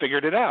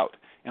figured it out.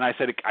 And I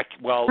said,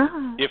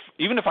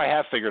 even if I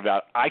have figured it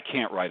out, I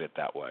can't write it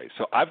that way.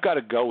 So I've got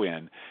to go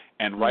in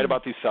and write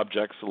about these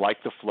subjects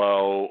like the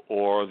flow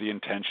or the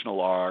intentional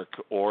arc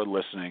or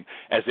listening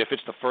as if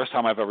it's the first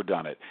time I've ever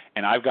done it.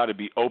 And I've got to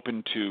be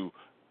open to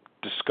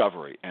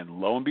discovery. And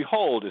lo and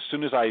behold, as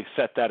soon as I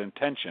set that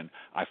intention,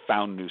 I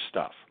found new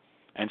stuff.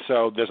 And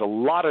so there's a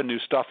lot of new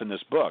stuff in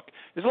this book.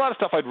 There's a lot of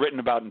stuff I'd written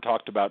about and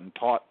talked about and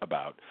taught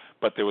about,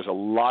 but there was a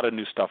lot of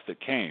new stuff that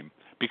came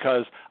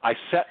because I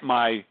set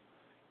my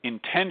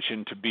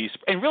intention to be,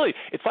 and really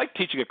it's like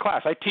teaching a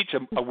class. I teach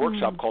a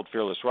workshop called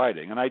Fearless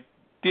Writing, and I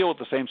deal with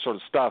the same sort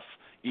of stuff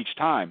each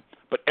time,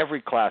 but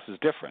every class is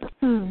different.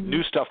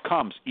 New stuff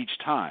comes each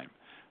time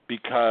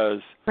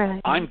because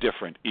I'm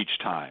different each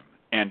time,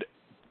 and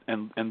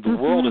the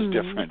world is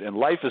different, and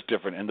life is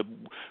different, and the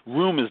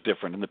room is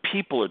different, and the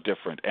people are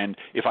different, and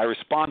if I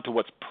respond to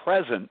what's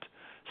present,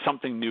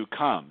 something new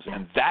comes,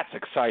 and that's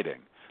exciting.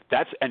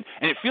 And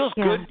it feels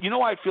good. You know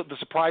why the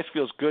surprise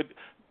feels good,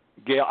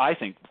 Gayle? I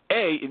think,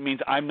 it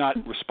means I'm not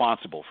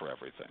responsible for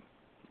everything,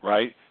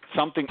 right?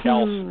 Something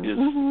else is,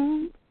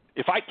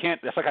 if I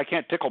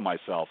can't tickle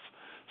myself,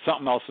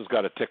 something else has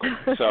got to tickle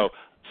me. So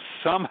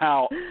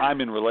somehow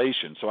I'm in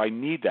relation, so I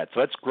need that.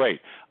 So that's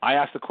great. I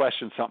ask the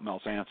question, something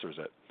else answers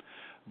it.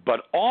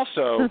 But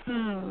also,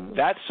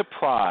 that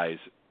surprise,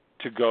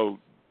 to go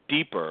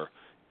deeper,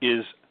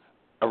 is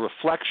a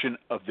reflection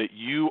of that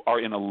you are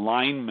in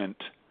alignment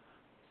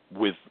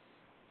with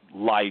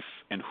life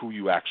and who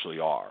you actually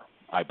are.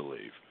 I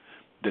believe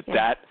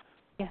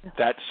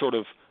that sort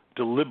of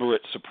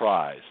deliberate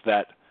surprise,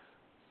 that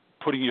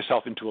putting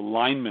yourself into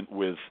alignment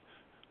with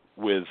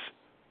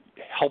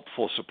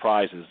helpful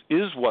surprises,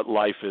 is what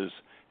life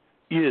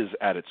is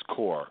at its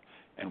core.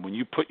 And when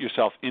you put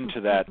yourself into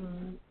that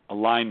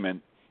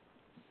alignment,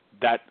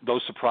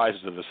 those surprises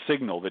are the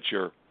signal that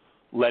you're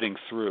letting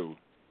through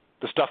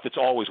the stuff that's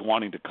always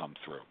wanting to come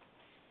through.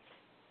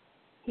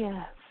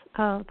 Yes.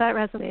 Oh, that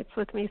resonates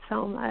with me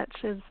so much.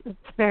 It's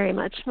very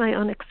much my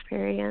own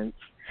experience.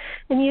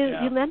 And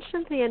you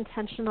mentioned the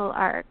intentional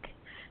arc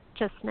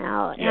just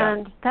now,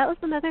 and that was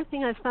another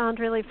thing I found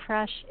really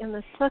fresh in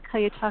this book, how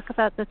you talk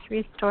about the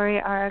 3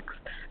 story arcs.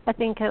 I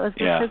think it was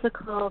the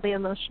physical, the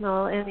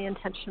emotional, and the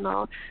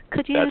intentional.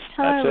 Could you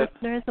tell our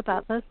listeners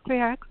about those 3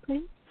 arcs,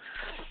 please?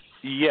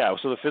 Yeah,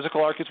 so the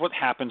physical arc is what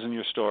happens in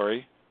your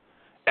story.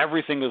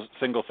 Every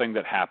single thing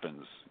that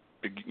happens.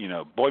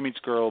 Boy meets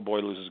girl,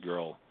 boy loses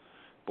girl.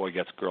 Boy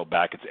gets girl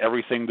back. It's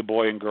everything the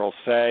boy and girl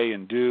say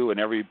and do, and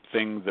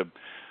everything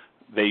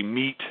they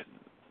meet,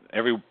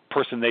 every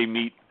person they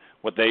meet,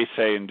 what they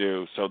say and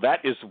do. So that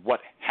is what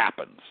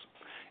happens.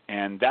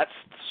 And that's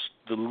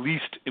the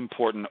least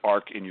important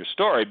arc in your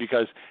story,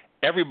 because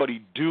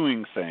everybody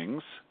doing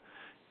things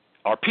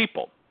are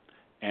people.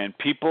 And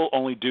people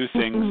only do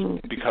things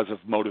because of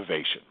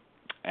motivation.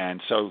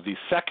 And so the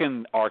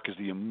second arc is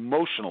the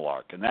emotional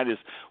arc, and that is,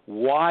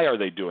 why are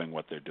they doing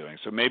what they're doing?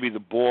 So maybe the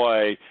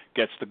boy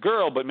gets the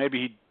girl, but maybe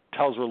he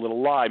tells her a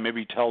little lie. Maybe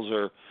he tells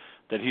her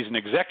that he's an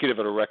executive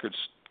at a record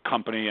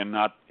company and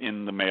not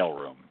in the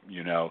mailroom,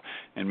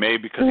 and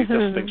maybe because he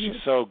just thinks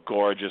she's so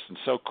gorgeous and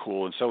so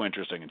cool and so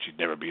interesting, and she'd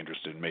never be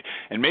interested in me.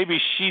 And maybe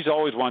she's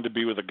always wanted to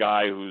be with a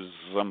guy who's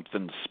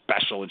something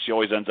special, and she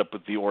always ends up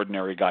with the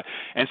ordinary guy.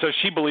 And so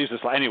she believes this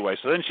lie anyway.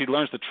 So then she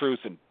learns the truth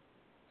and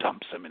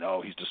dumps him, and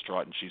he's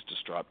distraught and she's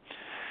distraught.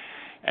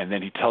 And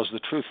then he tells the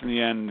truth in the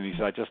end, and he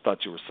says, I just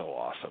thought you were so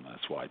awesome.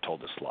 That's why I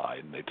told this lie.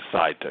 And they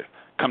decide to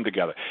come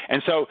together.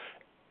 And so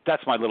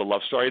that's my little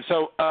love story. And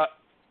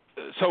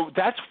so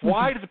that's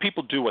why do the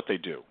people do what they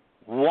do?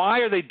 Why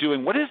are they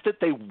doing? What is it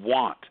they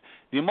want?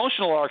 The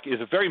emotional arc is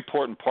a very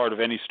important part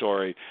of any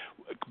story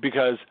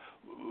because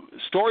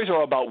stories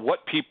are about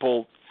what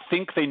people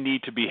think they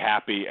need to be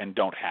happy and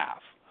don't have.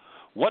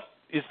 What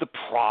is the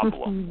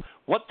problem?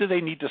 What do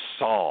they need to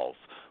solve?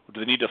 Do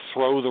they need to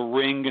throw the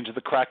ring into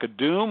the crack of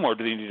doom, or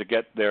do they need to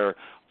get their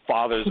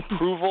father's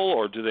approval,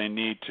 or do they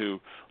need to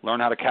learn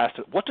how to cast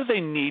it? What do they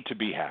need to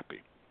be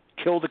happy?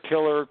 Kill the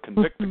killer,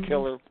 convict the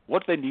killer.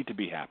 What do they need to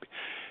be happy?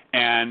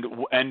 And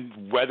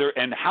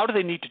how do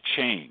they need to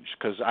change?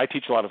 Because I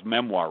teach a lot of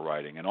memoir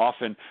writing, and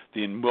often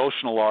the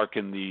emotional arc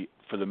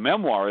for the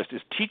memoirist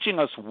is teaching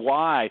us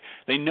why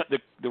they know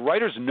the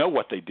writers know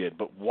what they did,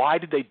 but why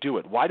did they do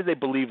it? Why did they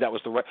believe that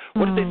was the right?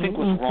 What did they think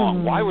was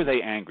wrong? Why were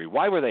they angry?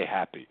 Why were they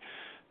happy?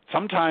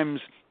 Sometimes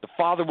the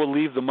father will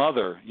leave the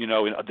mother,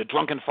 the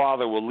drunken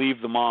father will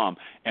leave the mom,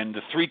 and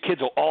the three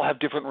kids will all have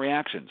different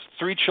reactions.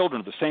 Three children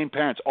of the same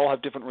parents all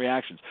have different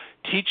reactions.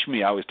 Teach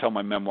me, I always tell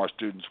my memoir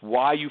students,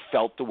 why you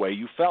felt the way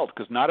you felt,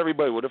 because not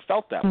everybody would have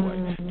felt that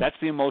way. That's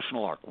the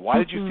emotional arc. Why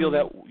did you feel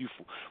that?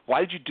 Why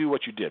did you do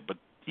what you did? But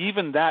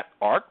even that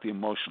arc, the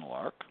emotional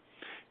arc,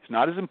 is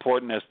not as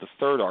important as the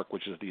third arc,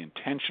 which is the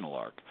intentional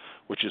arc,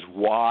 which is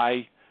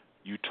why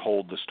you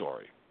told the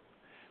story.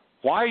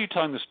 Why are you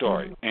telling the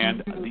story?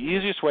 And the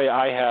easiest way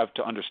I have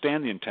to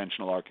understand the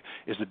intentional arc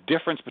is the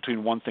difference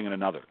between one thing and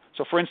another.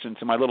 So, for instance,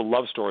 in my little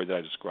love story that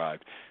I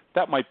described,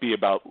 that might be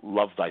about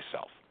love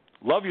thyself.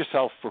 Love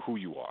yourself for who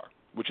you are,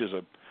 which is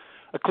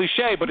a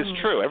cliche, but it's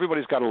true.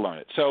 Everybody's got to learn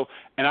it. So,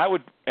 and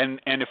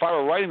if I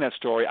were writing that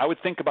story, I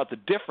would think about the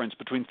difference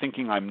between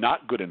thinking I'm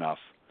not good enough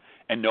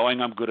and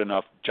knowing I'm good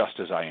enough just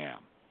as I am.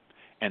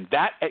 And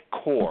that at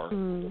core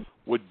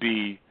would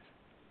be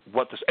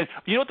and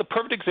you know what the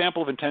perfect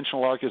example of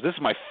intentional arc is? This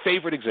is my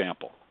favorite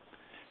example.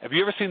 Have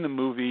you ever seen the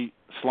movie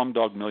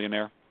Slumdog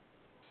Millionaire?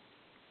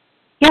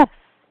 Yes.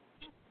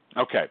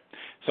 Okay.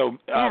 So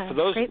for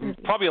those,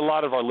 probably a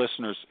lot of our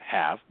listeners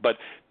have, but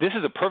this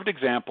is a perfect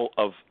example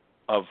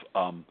of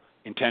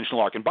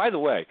intentional arc. And by the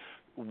way,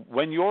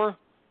 when your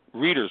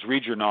readers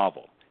read your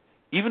novel,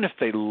 even if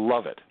they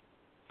love it,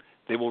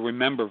 they will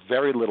remember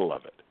very little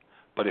of it.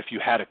 But if you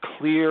had a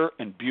clear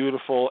and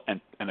beautiful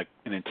and an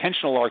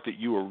intentional arc that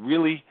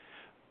you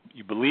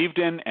believed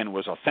in and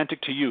was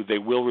authentic to you, they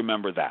will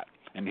remember that.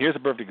 And here's a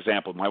perfect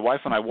example. My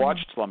wife and I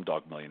watched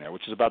Slumdog Millionaire,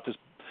 which is about this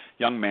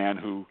young man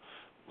who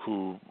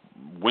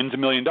wins $1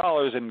 million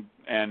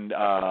and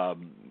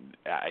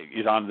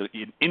is on the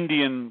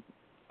Indian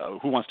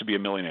Who Wants to Be a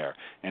Millionaire.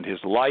 And his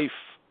life,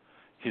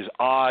 his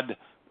odd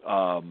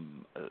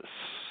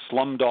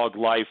slumdog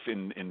life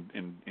in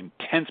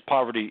intense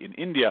poverty in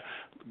India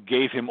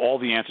gave him all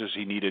the answers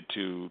he needed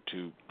to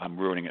I'm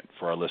ruining it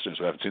for our listeners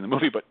who haven't seen the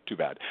movie, but too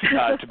bad,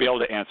 to be able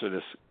to answer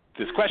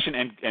this question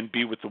and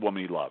be with the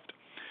woman he loved.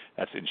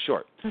 That's in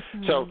short.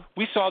 So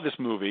we saw this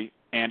movie,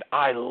 and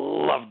I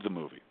loved the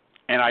movie.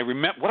 And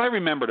what I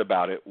remembered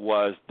about it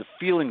was the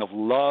feeling of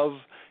love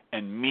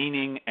and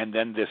meaning, and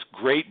then this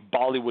great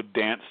Bollywood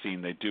dance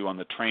scene they do on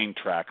the train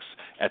tracks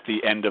at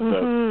the end of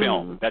the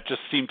film. That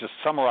just seemed to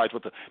summarize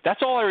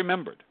that's all I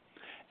remembered.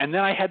 And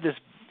then I had this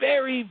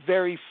very,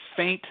 very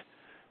faint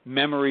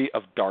memory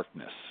of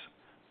darkness,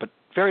 but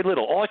very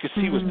little. All I could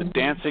see was the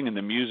dancing and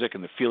the music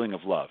and the feeling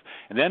of love.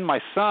 And then my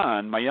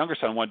younger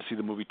son, wanted to see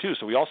the movie too,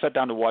 so we all sat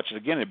down to watch it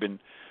again. It had been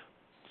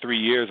 3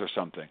 years or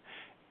something.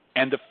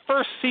 And the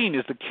first scene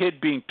is the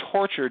kid being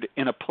tortured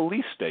in a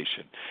police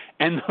station.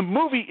 And the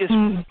movie is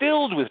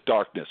filled with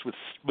darkness,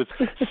 with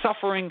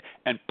suffering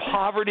and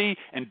poverty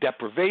and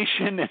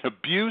deprivation and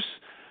abuse.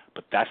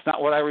 But that's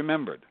not what I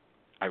remembered.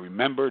 I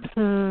remembered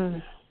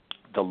the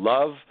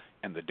love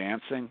and the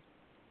dancing,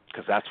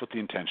 because that's what the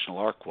intentional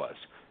arc was.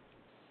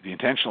 The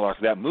intentional arc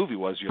of that movie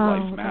was your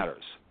life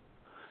matters.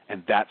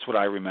 And that's what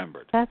I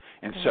remembered.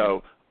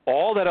 So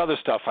all that other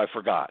stuff I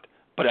forgot.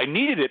 But I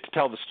needed it to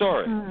tell the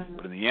story.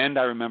 But in the end,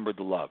 I remembered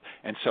the love.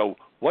 And so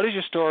what is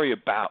your story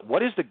about?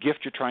 What is the gift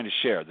you're trying to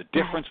share? The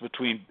difference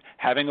between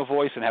having a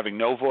voice and having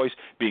no voice,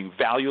 being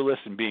valueless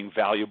and being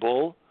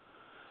valuable.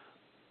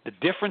 The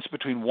difference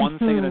between one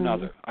thing and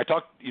another. I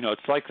talk,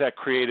 it's like that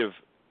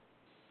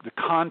the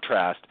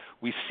contrast.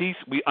 We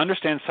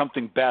understand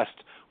something best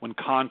when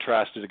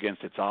contrasted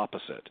against its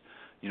opposite.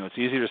 It's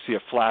easier to see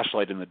a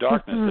flashlight in the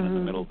darkness than in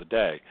the middle of the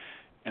day.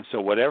 And so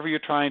whatever you're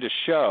trying to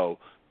show,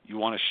 you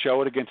want to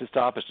show it against its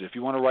opposite. If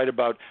you want to write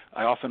about,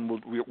 I often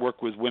will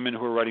work with women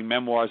who are writing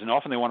memoirs, and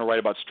often they want to write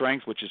about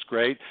strength, which is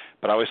great,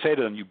 but I always say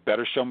to them, you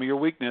better show me your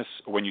weakness.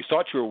 When you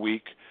thought you were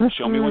weak,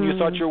 show me when you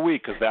thought you were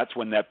weak, because that's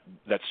when that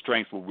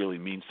strength will really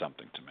mean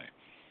something to me.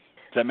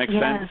 that make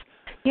sense?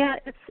 Yeah,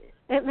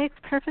 it makes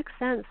perfect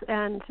sense,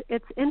 and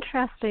it's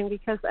interesting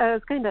because I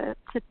was going to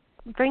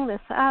bring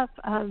this up.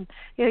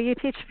 You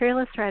teach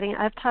fearless writing.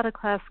 I've taught a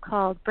class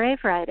called Brave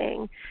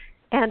Writing,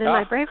 and in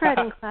my Brave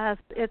Writing class,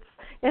 it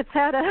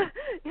had a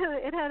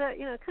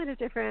kind of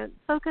different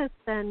focus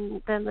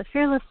than the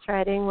fearless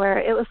writing, where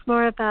it was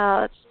more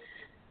about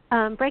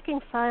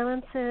breaking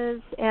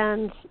silences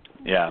and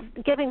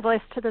giving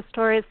voice to the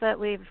stories that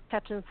we've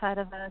kept inside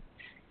of us.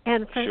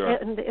 And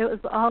it was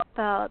all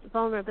about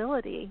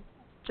vulnerability,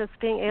 just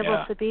being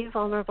able to be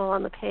vulnerable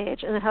on the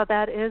page, and how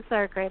that is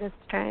our greatest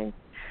strength.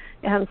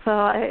 And so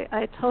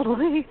I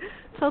totally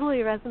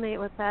resonate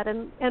with that.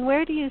 And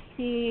where do you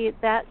see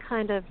that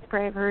kind of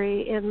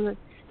bravery in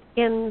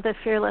the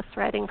fearless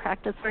writing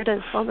practice? Where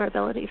does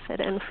vulnerability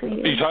fit in for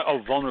you?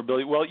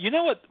 Vulnerability. Well, you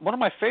know what? One of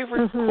my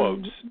favorite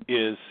quotes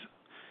is,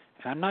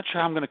 and I'm not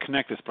sure how I'm going to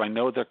connect this, but I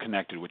know they're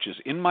connected, which is,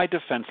 "In my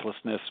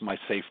defenselessness, my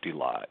safety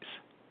lies."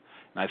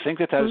 And I think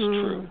that is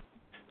true.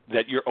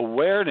 That your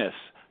awareness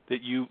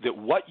that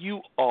what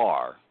you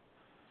are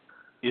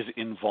is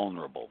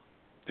invulnerable.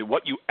 That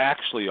what you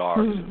actually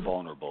are is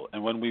invulnerable.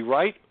 And when we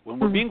write, when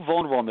we're being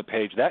vulnerable on the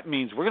page, that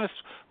means we're going to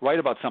write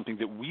about something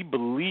that we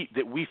believe,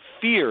 that we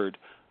feared,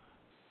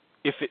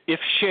 if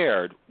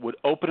shared, would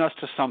open us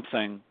to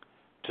something,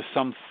 to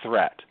some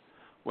threat,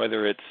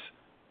 whether it's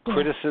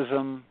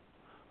criticism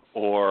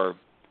or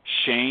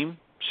shame.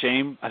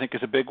 Shame, I think,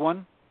 is a big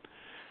one.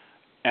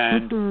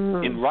 And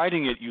in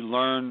writing it, you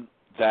learn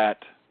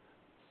that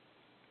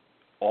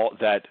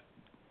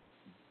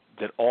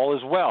all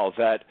is well,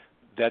 that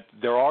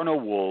there are no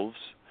wolves,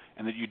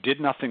 and that you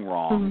did nothing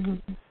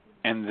wrong,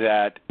 and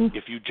that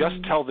if you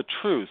just tell the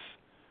truth,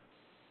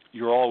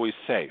 you're always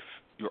safe.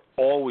 You're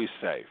always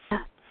safe.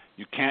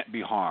 You can't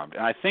be harmed.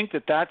 And I think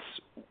that's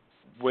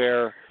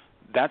one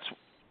of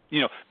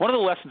the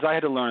lessons I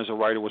had to learn as a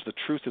writer was the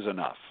truth is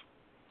enough.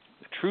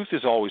 The truth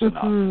is always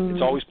enough.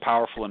 It's always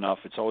powerful enough.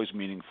 It's always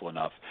meaningful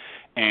enough.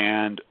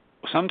 And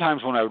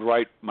sometimes when I would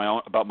write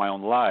about my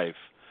own life,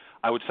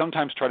 I would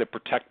sometimes try to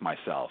protect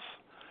myself.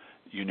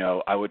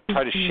 I would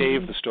try to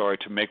shave the story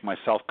to make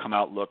myself come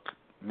out look,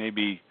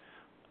 maybe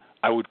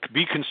I would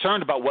be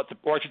concerned about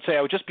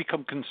I would just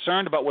become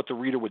concerned about what the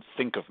reader would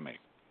think of me.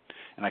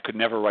 And I could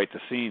never write the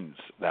scenes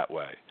that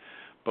way.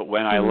 But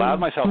when I allowed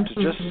myself to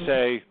just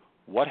say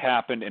what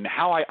happened and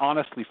how I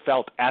honestly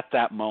felt at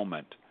that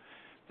moment,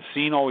 the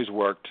scene always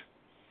worked,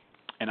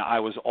 and I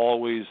was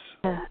always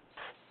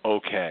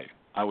okay.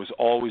 I was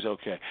always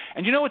okay.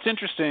 And you know what's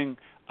interesting?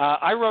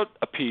 I wrote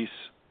a piece.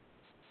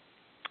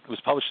 It was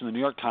published in the New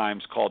York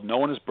Times called "No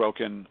One Is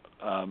Broken,"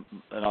 an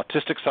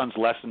autistic son's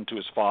lesson to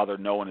his father.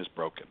 No one is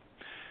broken.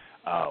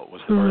 I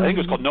think it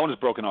was called "No One Is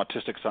Broken: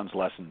 Autistic Son's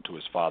Lesson to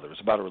His Father." It was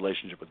about a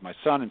relationship with my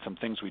son and some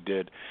things we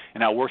did,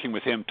 and how working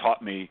with him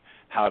taught me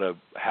how to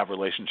have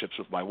relationships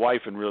with my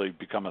wife and really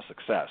become a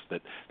success.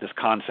 That this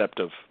concept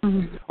of,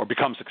 or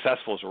become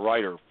successful as a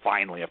writer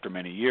finally after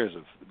many years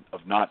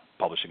of not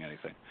publishing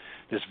anything.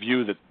 This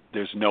view that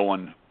there's no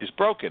one is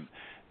broken.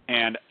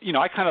 And,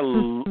 I kind of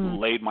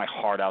laid my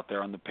heart out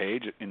there on the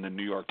page in the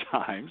New York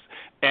Times,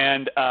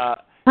 and the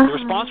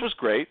response was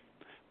great.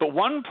 But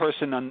one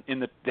person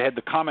they had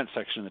the comment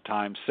section of the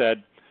Times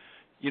said,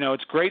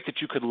 "It's great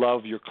that you could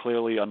love your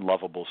clearly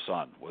unlovable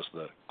son," was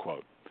the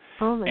quote.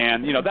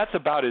 And that's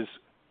about as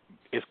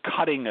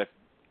cutting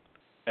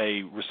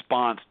a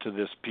response to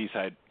this piece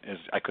as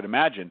I could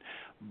imagine.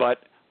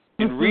 But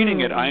in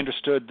reading it, I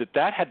understood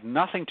that had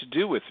nothing to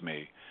do with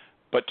me,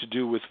 but to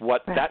do with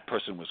what that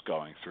person was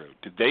going through.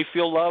 Did they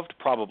feel loved?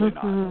 Probably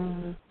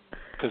not,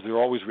 because they're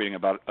always reading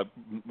about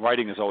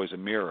writing is always a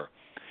mirror.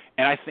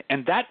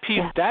 And that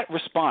piece, that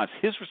response,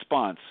 his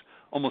response,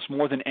 almost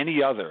more than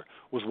any other,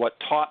 was what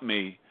taught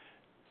me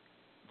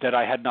that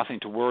I had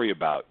nothing to worry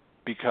about,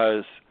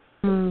 because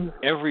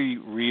every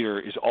reader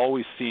is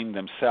always seeing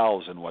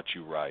themselves in what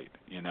you write.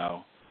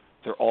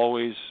 They're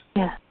always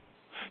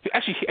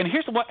actually. And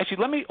here's the one. Actually,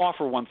 let me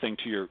offer one thing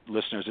to your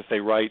listeners if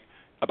they write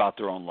about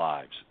their own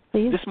lives.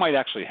 Please. This might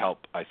actually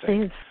help, I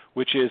think.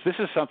 Which is, this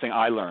is something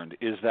I learned,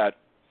 is that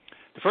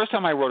the first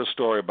time I wrote a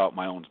story about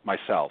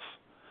myself.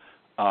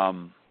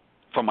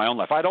 From my own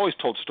life. I'd always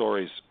told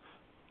stories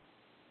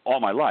all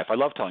my life. I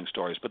love telling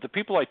stories, but the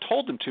people I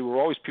told them to were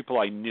always people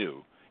I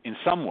knew in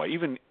some way,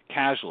 even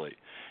casually.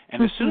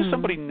 And as soon as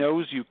somebody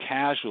knows you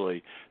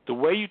casually, the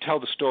way you tell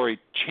the story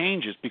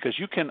changes, because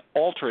you can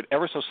alter it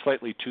ever so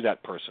slightly to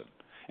that person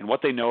and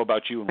what they know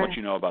about you and what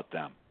you know about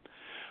them.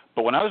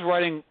 But when I was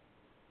writing,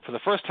 for the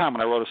first time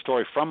when I wrote a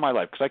story from my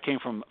life, because I came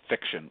from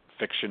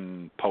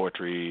fiction,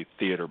 poetry,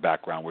 theater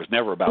background, where it's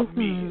never about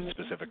me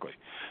specifically.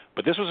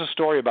 But this was a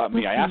story about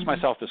me. I asked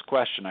myself this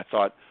question. I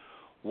thought,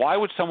 why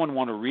would someone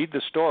want to read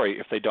this story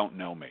if they don't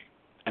know me?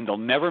 And they'll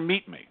never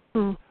meet me.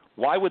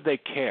 Why would they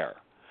care?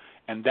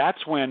 And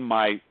that's when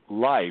my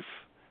life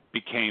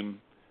became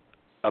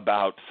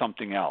about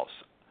something else.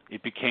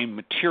 It became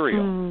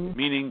material,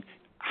 meaning,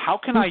 how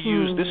can I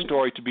use this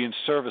story to be in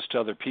service to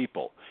other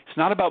people? It's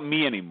not about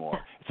me anymore.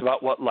 It's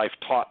about what life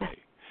taught me.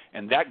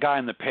 And that guy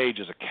on the page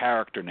is a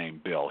character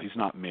named Bill. He's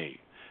not me.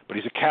 but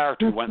he's a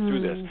character who went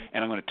through this.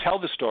 And I'm going to tell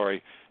the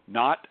story,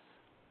 I'm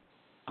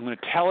going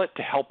to tell it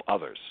to help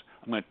others.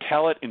 I'm going to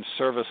tell it in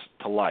service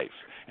to life.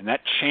 And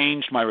that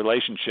changed my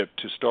relationship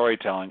to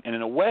storytelling and,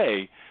 in a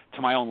way,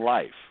 to my own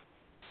life,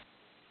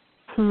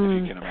 if you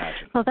can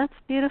imagine. Well, that's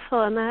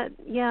beautiful. And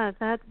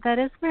that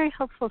is very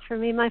helpful for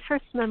me. My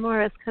first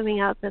memoir is coming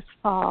out this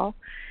fall.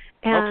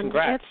 And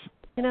congrats.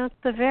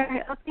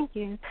 Thank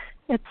you.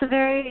 It's a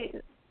very,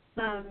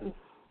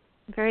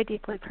 very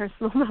deeply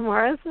personal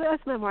memoir, as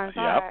memoirs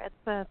are.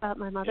 It's about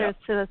my mother's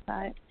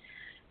suicide.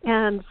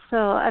 And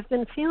so I've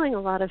been feeling a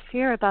lot of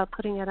fear about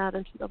putting it out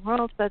into the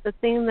world, but the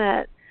thing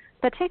that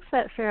takes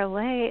that fear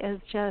away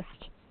is just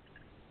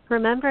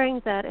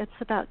remembering that it's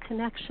about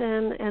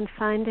connection and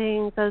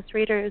finding those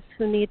readers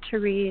who need to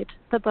read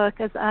the book,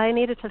 as I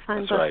needed to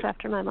find books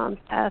after my mom's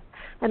death,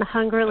 and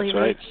hungrily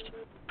reached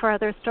for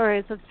other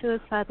stories of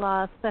suicide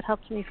loss that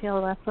helped me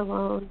feel less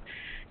alone.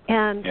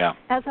 And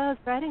as I was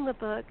writing the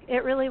book,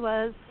 it really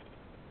was,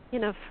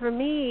 for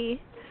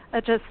me,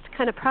 just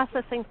kind of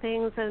processing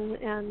things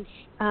and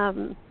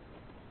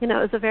it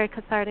was a very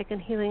cathartic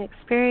and healing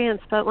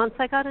experience. But once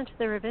I got into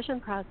the revision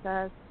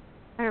process,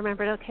 I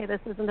remembered, okay, this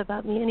isn't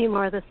about me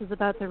anymore. This is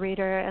about the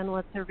reader and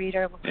what the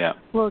reader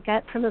will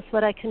get from this,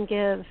 what I can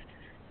give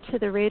to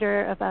the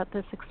reader about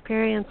this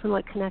experience and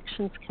what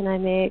connections can I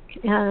make.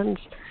 And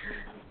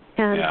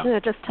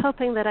just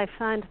hoping that I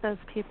find those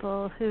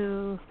people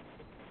who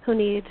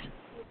need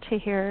to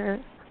hear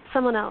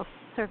someone else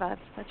survive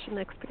such an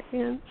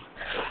experience.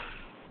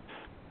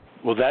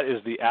 Well, that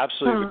is the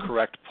absolutely the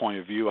correct point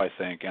of view, I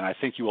think. And I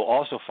think you will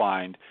also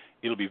find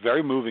it'll be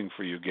very moving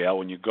for you, Gayle,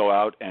 when you go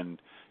out and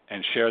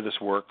share this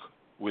work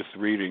with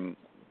reading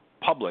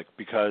public,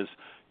 because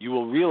you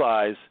will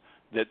realize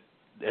that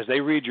as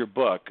they read your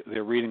book,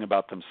 they're reading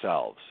about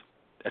themselves.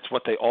 That's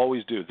what they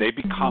always do. They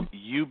become,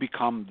 you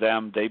become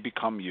them, they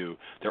become you.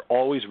 They're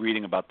always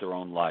reading about their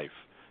own life.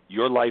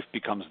 Your life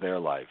becomes their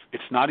life.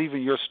 It's not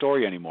even your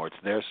story anymore. It's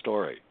their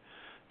story.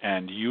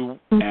 And you,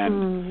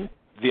 and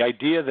the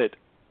idea that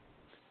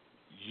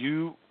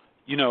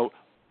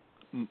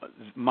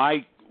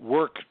my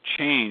work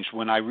changed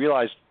when I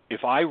realized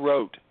if I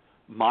wrote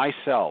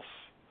myself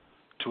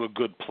to a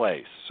good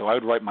place, so I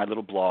would write my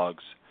little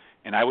blogs,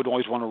 and I would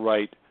always want to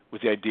write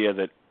with the idea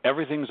that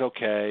everything's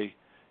okay,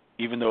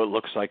 even though it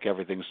looks like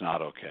everything's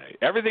not okay.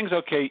 Everything's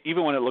okay,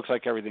 even when it looks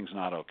like everything's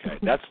not okay.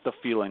 That's the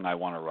feeling I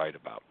want to write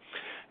about.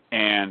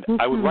 And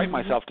I would write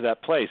myself to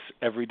that place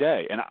every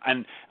day.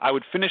 And I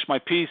would finish my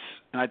piece,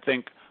 and I'd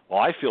think, well,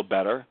 I feel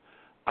better.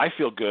 I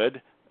feel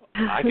good.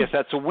 I guess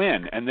that's a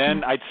win. And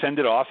then I'd send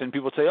it off, and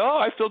people would say, oh,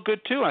 I feel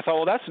good too. And I thought,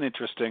 well, that's an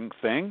interesting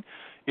thing.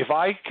 If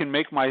I can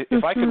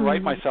if I can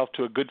write myself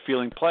to a good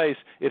feeling place,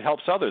 it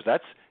helps others.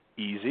 That's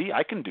easy.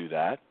 I can do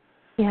that.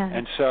 Yeah.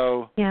 And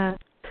so and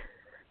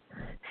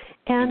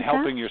in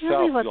helping that's yourself,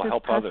 really what you'll this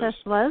help process others.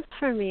 was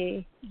for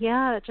me.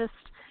 Yeah, just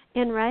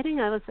in writing,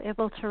 I was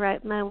able to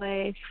write my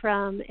way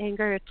from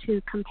anger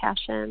to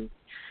compassion.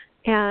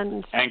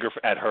 And anger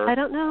at her? I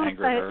don't know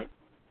anger at her?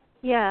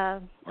 Yeah.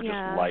 Or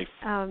just life?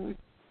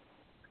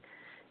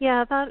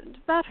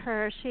 About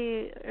her.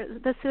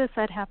 The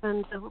suicide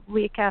happened a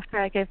week after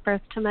I gave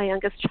birth to my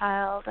youngest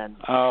child, and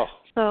so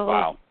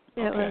wow.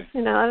 It was,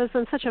 I was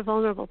in such a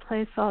vulnerable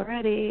place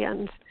already,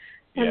 and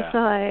so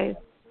I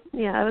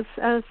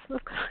was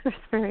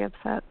very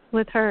upset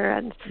with her,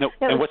 and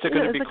what's it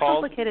going to be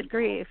called? Complicated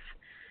grief.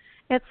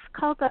 It's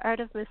called The Art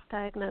of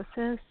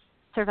Misdiagnosis: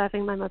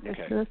 Surviving My Mother's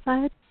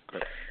Suicide.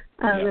 Great.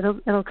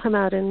 It'll come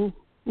out in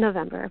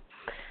November,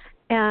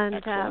 and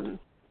excellent.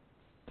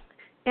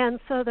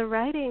 And so the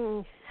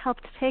writing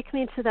helped take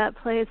me to that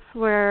place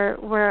where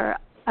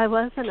I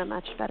was in a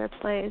much better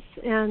place.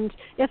 And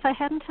if I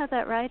hadn't had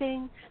that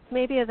writing,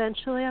 maybe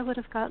eventually I would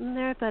have gotten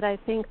there. But I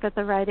think that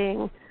the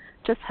writing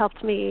just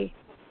helped me.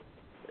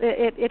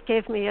 It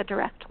gave me a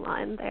direct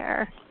line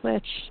there,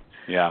 which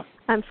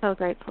I'm so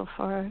grateful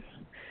for.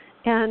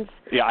 And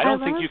I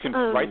don't think you can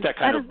write that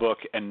kind of book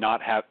and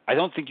not have. I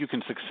don't think you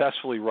can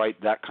successfully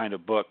write that kind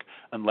of book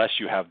unless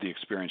you have the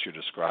experience you're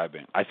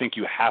describing. I think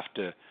you have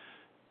to.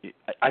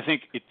 I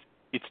think it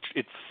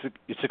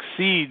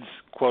succeeds,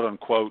 quote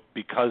unquote,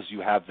 because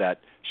you have that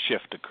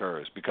shift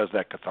occurs, because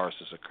that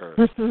catharsis occurs.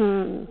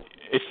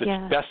 It's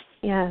the best,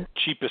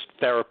 cheapest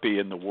therapy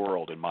in the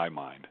world, in my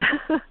mind.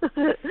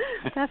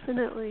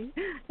 Definitely.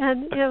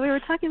 And we were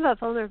talking about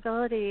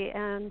vulnerability,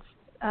 and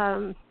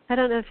I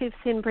don't know if you've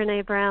seen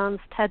Brené Brown's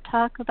TED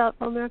Talk about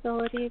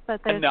vulnerability,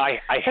 but no,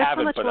 I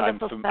haven't, but I'm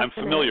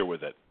familiar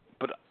with it.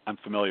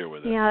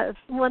 Yeah,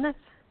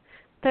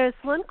 there's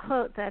one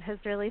quote that has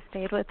really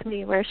stayed with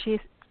me where she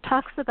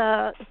talks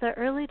about the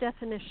early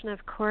definition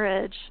of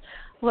courage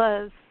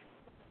was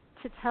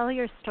to tell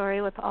your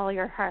story with all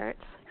your heart,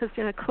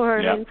 because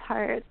core means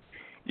heart.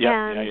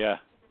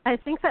 I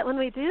think that when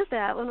we do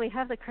that, when we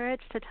have the courage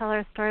to tell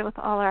our story with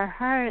all our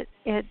heart,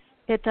 it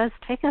does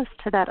take us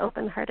to that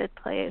open-hearted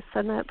place,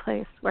 and that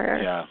place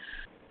where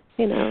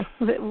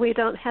we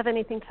don't have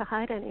anything to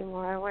hide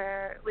anymore,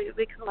 where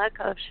we can let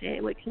go of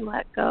shame, we can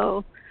let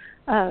go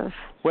of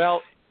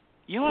what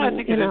I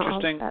think is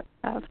interesting.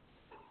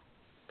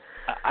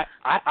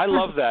 I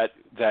love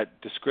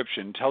that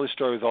description. Tell the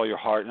story with all your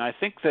heart. And I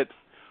think that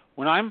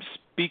when I'm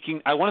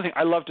speaking, I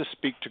love to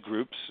speak to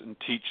groups and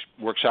teach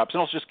workshops,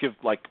 and also just give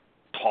like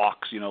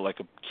talks, like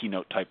a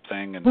keynote type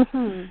thing. And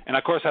and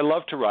of course I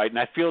love to write, and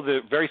I feel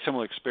the very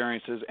similar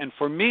experiences. And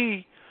for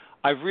me,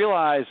 I've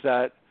realized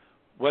that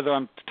whether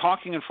I'm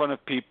talking in front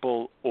of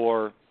people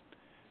or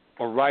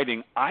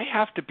writing, I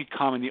have to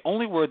become, and the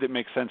only word that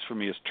makes sense for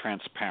me is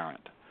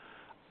transparent.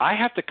 I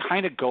have to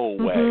kind of go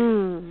away.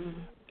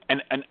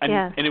 And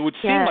it would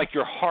seem like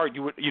your heart,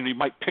 you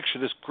might picture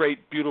this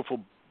great,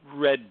 beautiful,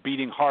 red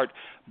beating heart,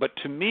 but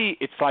to me,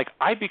 it's like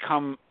I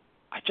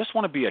just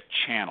want to be a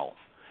channel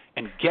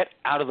and get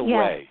out of the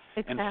way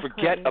and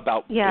forget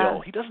about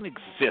Bill. He doesn't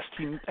exist.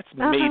 That's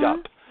made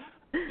up.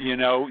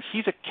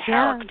 He's a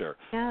character,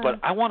 but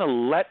I want to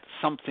let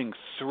something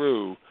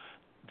through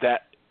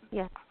that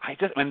I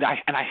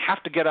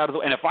have to get out of the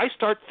way. And if I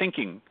start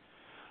thinking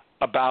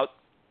about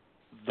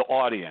the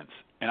audience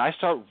and I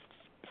start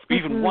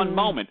even one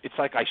moment, it's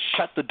like I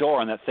shut the door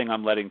on that thing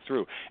I'm letting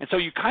through. And so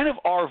you kind of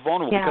are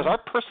vulnerable because our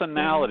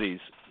personalities,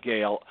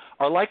 Gayle,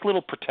 are like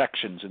little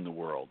protections in the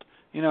world.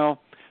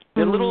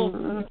 They're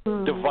little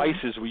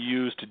devices we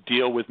use to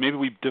deal with. Maybe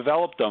we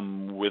developed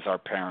them with our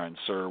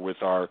parents or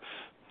with our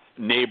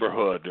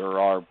neighborhood or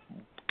our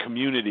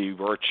community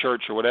or a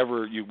church or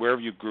wherever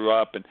you grew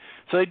up. And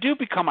so they do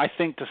become, I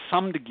think, to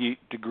some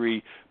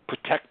degree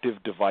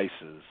protective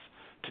devices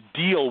to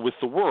deal with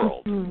the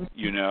world,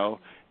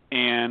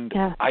 And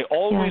I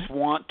always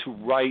want to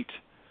write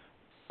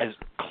as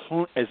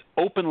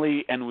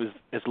openly and with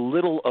as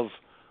little of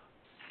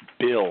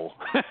Bill.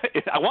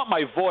 I want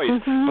my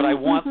voice, but I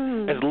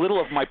want as little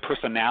of my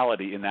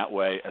personality in that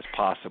way as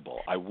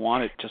possible. I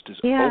want it just as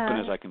open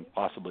as I can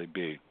possibly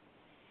be.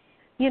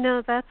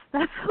 That's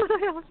what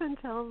I often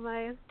tell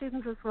my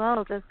students as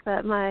well, just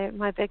that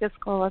my biggest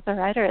goal as a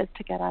writer is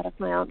to get out of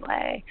my own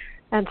way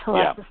and to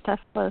let the stuff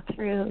flow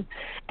through.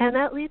 And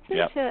that leads me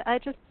to,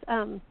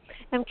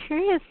 I'm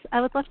curious, I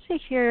would love to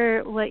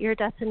hear what your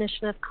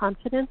definition of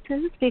confidence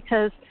is,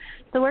 because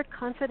the word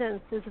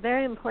confidence is a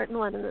very important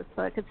one in this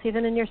book. It's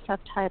even in your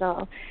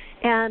subtitle.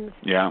 And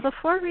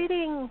before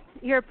reading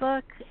your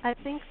book, I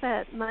think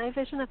that my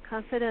vision of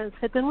confidence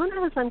had been one I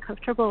was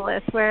uncomfortable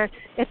with, where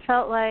it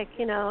felt like,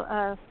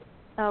 a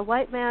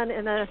white man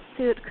in a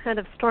suit kind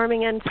of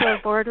storming into a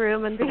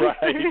boardroom and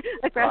being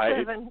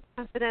aggressive and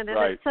confident.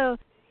 And so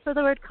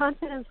the word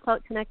confidence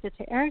felt connected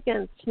to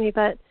arrogance to me,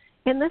 but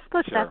in this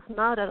book, that's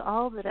not at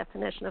all the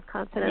definition of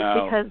confidence,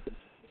 because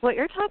what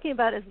you're talking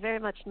about is very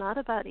much not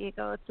about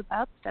ego. It's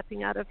about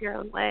stepping out of your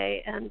own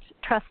way and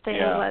trusting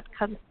what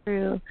comes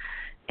through.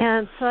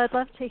 And so I'd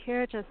love to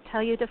hear just how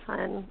you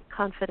define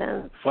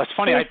confidence. Well, it's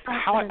funny.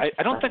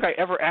 I don't think I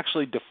ever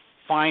actually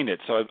define it,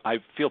 so I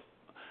feel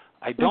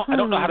I don't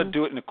know how to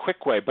do it in a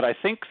quick way, but I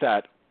think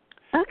that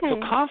so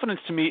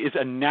confidence to me is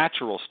a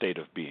natural state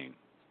of being.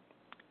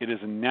 It is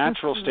a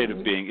natural state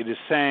of being. It is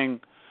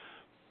saying,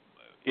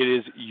 it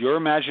is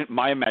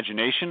my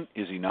imagination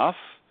is enough,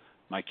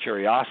 my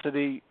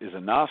curiosity is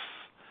enough,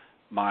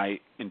 my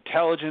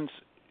intelligence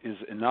is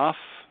enough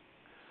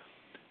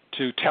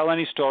to tell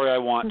any story I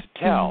want to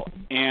tell.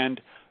 And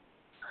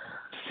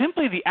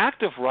simply the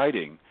act of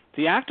writing,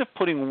 the act of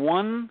putting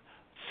one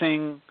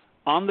thing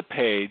on the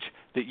page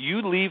that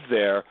you leave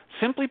there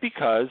simply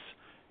because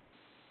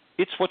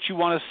it's what you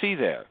want to see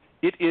there.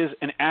 It is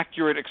an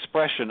accurate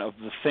expression of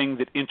the thing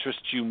that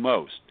interests you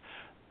most.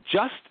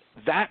 Just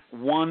that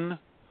one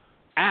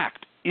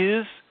act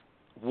is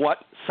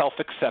what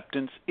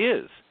self-acceptance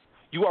is.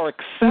 You are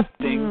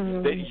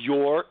accepting that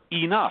you're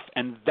enough,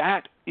 and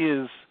that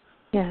is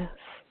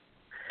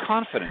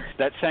confidence.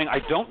 That's saying, I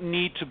don't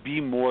need to be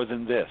more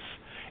than this.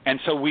 And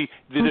so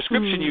the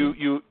description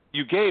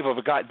you gave of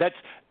a guy,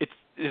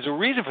 there's a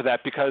reason for that,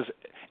 because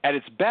at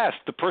its best,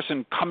 the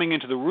person coming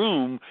into the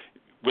room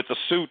with the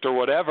suit or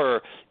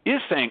whatever is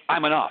saying,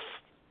 I'm enough,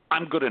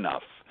 I'm good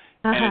enough.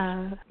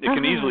 And it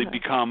can easily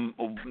become,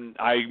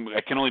 I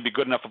can only be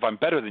good enough if I'm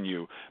better than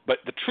you. But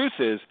the truth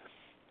is,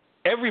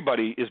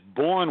 everybody is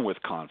born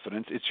with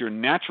confidence. It's your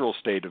natural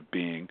state of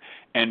being,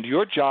 and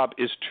your job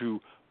is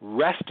to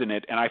rest in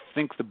it. And I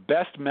think the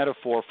best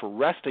metaphor for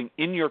resting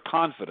in your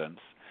confidence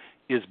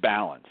is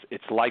balance.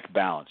 It's like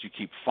balance. You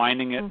keep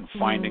finding it and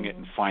finding it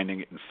and finding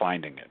it and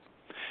finding it.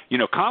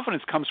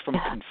 Confidence comes from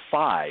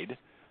confide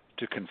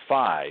to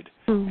confide,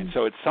 and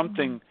so it's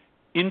something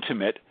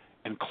intimate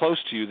and close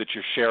to you that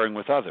you're sharing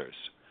with others.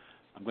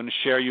 I'm going to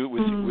share you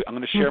with you. I'm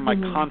going to share my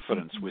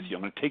confidence with you.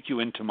 I'm going to take you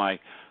into my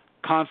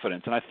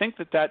confidence, and I think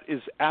that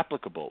is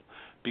applicable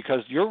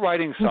because you're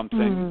writing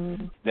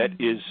something that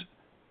is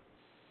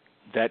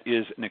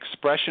an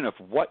expression of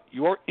what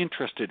you're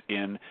interested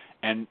in,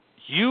 and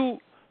you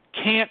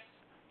can't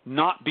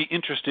not be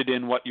interested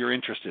in what you're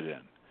interested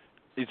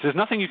in. There's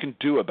nothing you can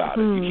do about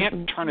it. You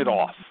can't turn it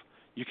off.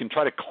 You can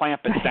try to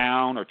clamp it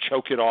down or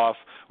choke it off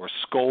or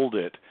scold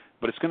it,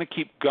 but it's going to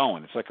keep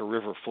going. It's like a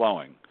river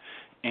flowing.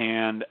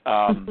 And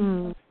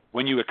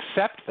when you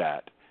accept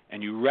that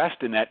and you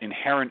rest in that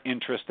inherent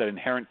interest, that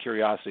inherent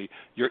curiosity,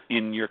 you're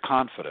in your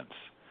confidence.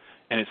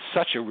 And it's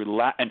such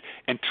a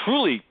and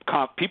truly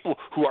people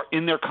who are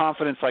in their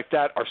confidence like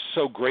that are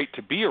so great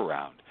to be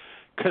around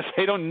because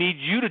they don't need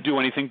you to do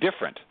anything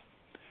different.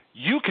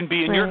 You can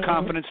be in your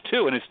confidence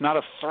too, and it's not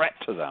a threat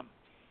to them,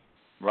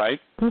 right?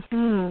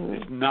 Mm-hmm.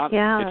 It's not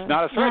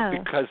a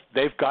threat because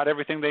they've got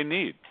everything they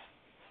need.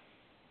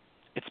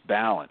 It's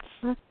balance.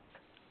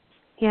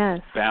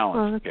 Yes. Balance,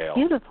 well, that's Gayle.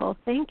 Beautiful.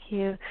 Thank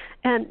you.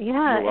 And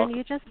You're welcome.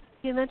 and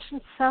you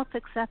mentioned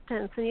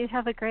self-acceptance, and you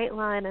have a great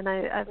line, and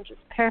I'm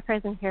just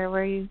paraphrasing here,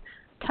 where you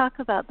talk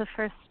about the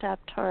first step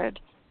toward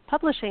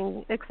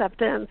publishing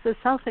acceptance is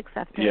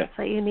self-acceptance. Yeah.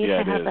 That you need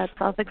to have that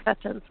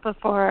self-acceptance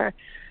before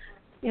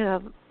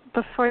you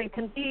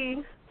can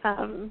be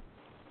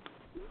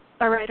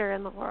a writer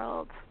in the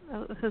world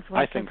whose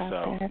work I think is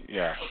out so. there.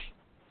 Yeah.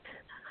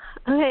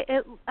 Okay,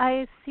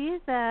 I see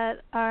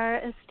that our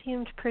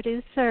esteemed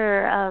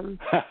producer,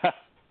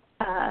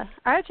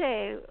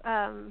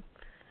 RJ,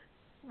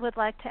 would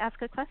like to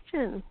ask a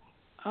question.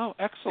 Oh,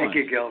 excellent. Thank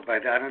you, Gayle.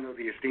 But I don't know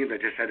the esteemed. I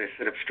just had to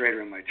sit up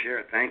straighter in my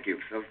chair. Thank you.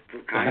 So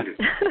kind of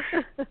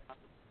you.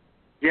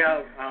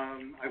 Yeah,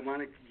 I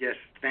wanted to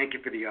thank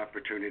you for the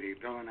opportunity.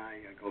 Bill and I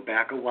go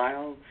back a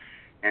while,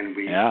 and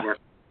we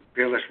worked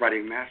Fearless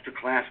Writing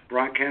Masterclass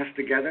broadcast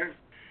together.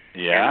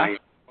 Yeah. And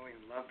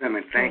I love them.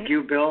 And thank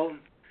you, Bill.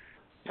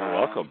 You're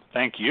welcome.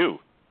 Thank you.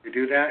 To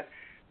do that.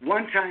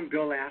 One time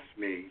Bill asked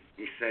me,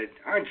 he said,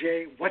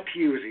 RJ, what to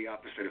you is the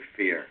opposite of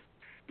fear?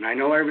 And I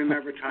know I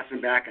remember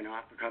tossing back an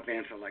off-the-cuff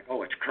answer like,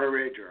 oh, it's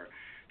courage or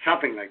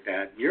something like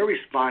that. Your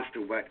response to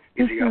what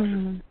is the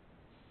opposite,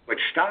 what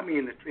stopped me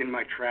in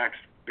my tracks,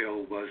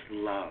 Bill, was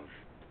love.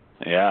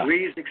 Yeah.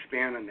 Please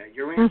expand on that.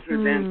 Your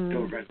answer then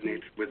still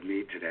resonates with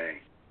me today.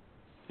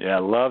 Yeah,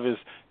 love is,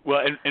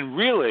 and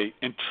really,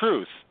 in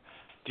truth,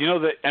 do you know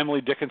the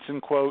Emily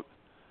Dickinson quote?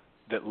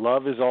 That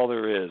love is all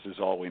there is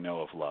all we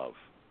know of love.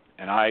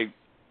 And I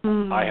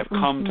have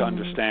come to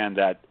understand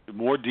that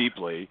more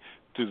deeply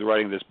through the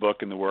writing of this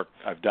book and the work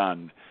I've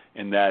done,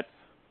 in that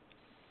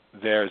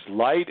there's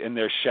light and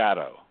there's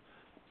shadow.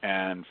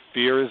 And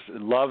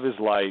love is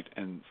light,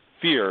 and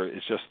fear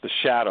is just the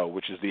shadow,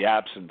 which is the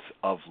absence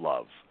of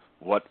love,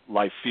 what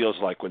life feels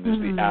like when there's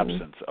the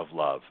absence of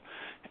love.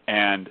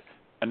 And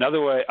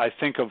another way I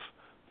think of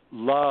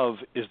love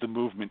is the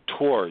movement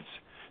towards.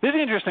 This is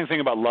the interesting thing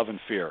about love and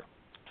fear.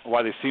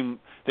 Why they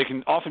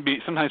can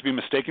sometimes be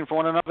mistaken for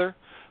one another,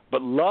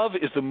 but love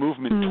is the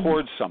movement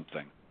towards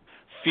something.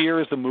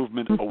 Fear is the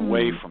movement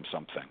away from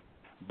something.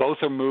 Both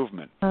are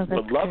movement. But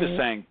love is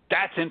saying,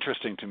 that's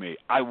interesting to me.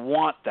 I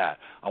want that.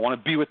 I want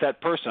to be with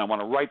that person. I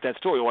want to write that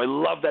story. Oh, I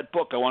love that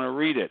book. I want to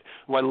read it.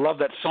 Oh, I love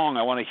that song.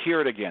 I want to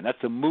hear it again.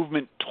 That's the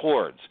movement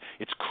towards.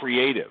 It's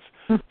creative.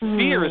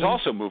 Fear is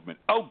also movement.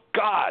 Oh,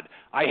 God,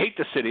 I hate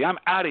the city. I'm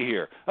out of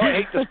here. Oh, I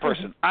hate this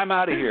person. I'm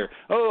out of here.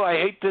 Oh, I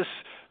hate this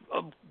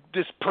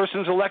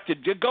person's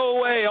elected. Go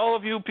away, all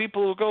of you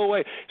people, go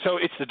away. So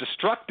it's the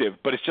destructive,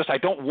 but it's just, I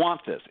don't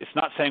want this. It's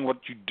not saying what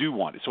you do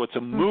want. So it's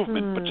a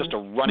movement, but just a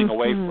running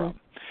away from.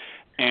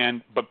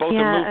 But both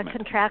are movement. Yeah, a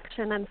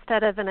contraction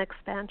instead of an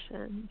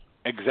expansion.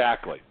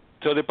 Exactly.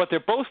 But they're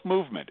both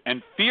movement,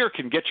 and fear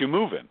can get you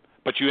moving,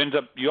 but you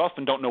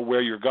often don't know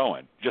where you're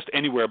going. Just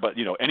anywhere, but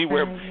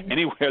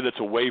anywhere that's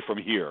away from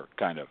here,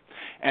 kind of.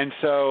 And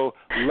so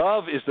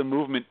love is the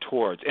movement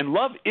towards, and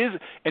love is,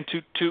 and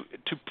to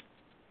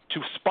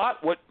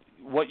spot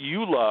what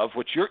you love,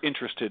 what you're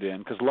interested in,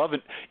 because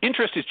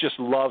interest is just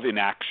love in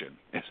action.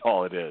 Is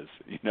all it is.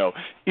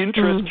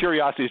 Interest,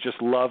 curiosity is just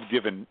love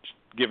given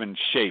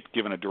shape,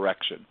 given a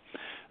direction.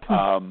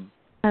 I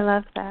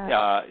love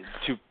that.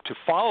 To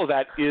follow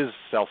that is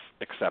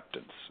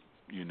self-acceptance.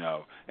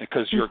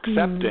 Because you're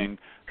accepting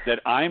that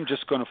I'm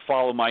just going to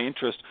follow my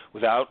interest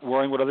without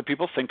worrying what other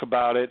people think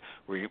about it,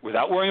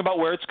 without worrying about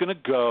where it's going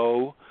to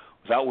go,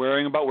 without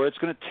worrying about where it's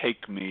going to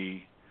take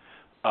me.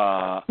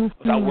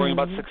 Without worrying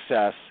about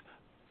success.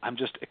 I'm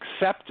just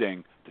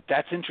accepting that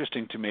that's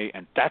interesting to me,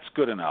 and that's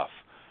good enough.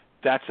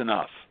 That's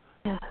enough.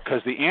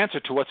 Because the answer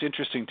to what's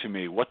interesting to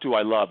me, what do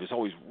I love, is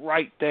always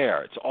right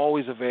there. It's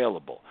always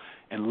available.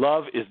 And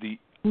love is the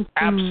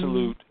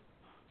absolute,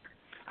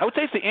 I would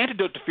say it's the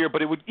antidote to fear,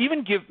 but it would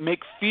even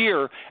make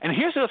fear, and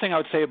here's the other thing I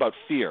would say about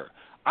fear.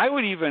 I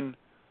would even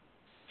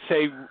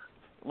say,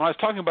 when I was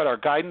talking about our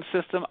guidance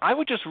system, I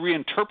would just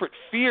reinterpret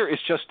fear as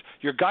just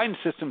your guidance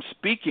system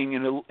speaking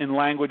in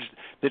language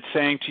that's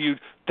saying to you,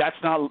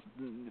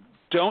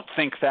 don't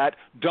think that,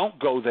 don't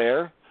go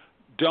there,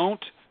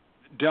 don't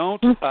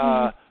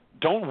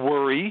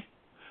worry.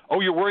 Oh,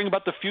 you're worrying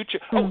about the future.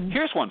 Oh,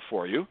 here's one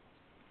for you.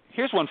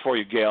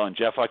 Gayle and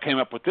Jeff. I came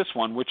up with this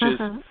one, which is,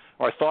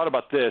 or I thought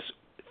about this.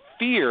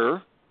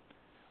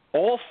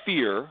 All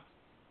fear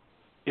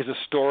is a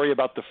story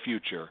about the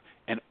future.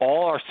 And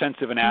all our sense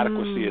of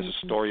inadequacy is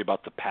a story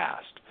about the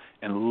past.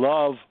 And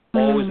love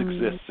always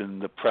exists in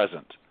the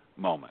present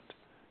moment.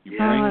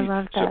 I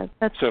love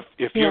that.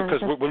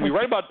 When we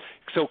write about,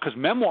 because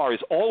memoir is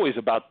always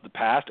about the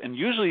past and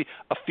usually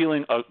a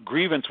feeling of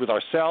grievance with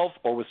ourselves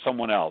or with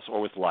someone else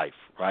or with life,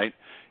 right?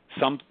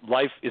 some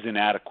life is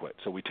inadequate,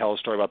 so we tell a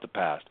story about the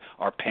past.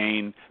 Our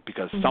pain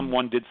because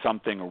someone did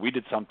something or we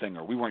did something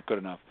or we weren't good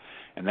enough,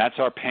 and that's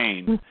our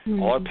pain.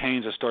 All our pain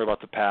is a story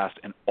about the past,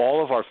 and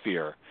all of our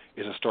fear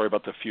is a story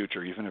about the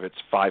future, even if it's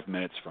 5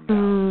 minutes from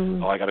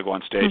now. Oh, I got to go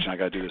on stage and I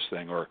got to do this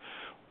thing, or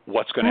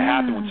what's going to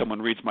happen when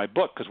someone reads my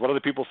book, because what other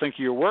people think of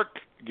your work,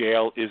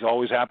 Gayle, is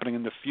always happening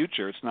in the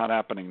future. It's not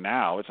happening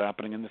now. It's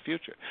happening in the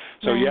future.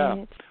 So,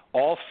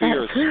 all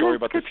fear is a story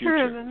about the future.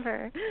 To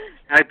remember.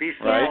 I'd be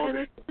so and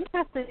it's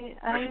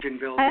interesting.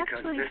 Bill, I because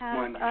actually this have,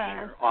 one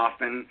here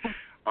often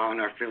on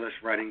our Fearless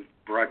Writing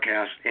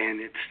broadcast, and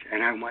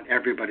I want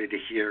everybody to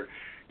hear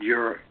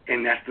your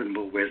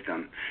inestimable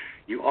wisdom.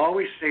 You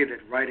always say that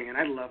writing, and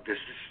I love this.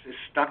 This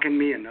stuck in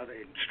me.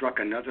 It struck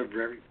another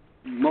very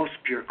most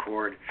pure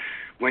chord.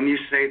 When you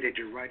say that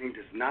your writing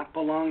does not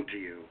belong to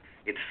you,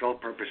 its sole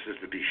purpose is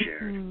to be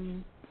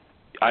shared.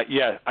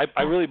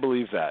 I really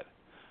believe that.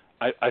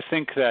 I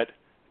think that,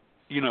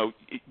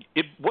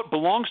 what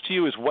belongs to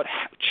you is what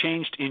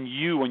changed in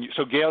you.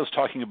 So Gayle is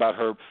talking about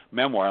her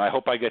memoir, and I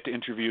hope I get to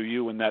interview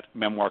you when that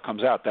memoir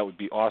comes out. That would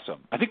be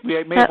awesome. I think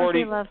we may have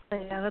already. That would be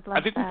lovely. I would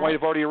love that. We might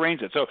have already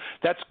arranged it. So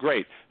that's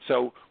great.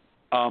 So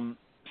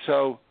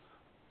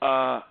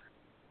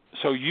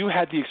you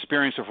had the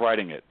experience of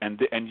writing it,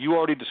 and you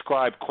already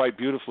described quite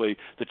beautifully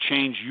the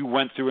change you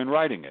went through in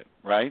writing it,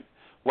 right?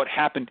 What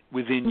happened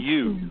within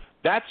you.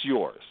 That's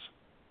yours.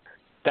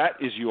 That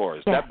is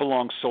yours. Yeah. That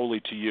belongs solely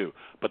to you.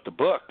 But the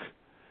book,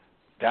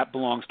 that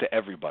belongs to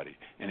everybody.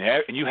 And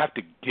you have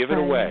to give it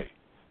away.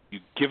 You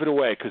give it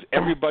away because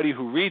everybody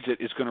who reads it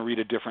is going to read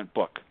a different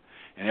book.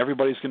 And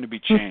everybody's going to be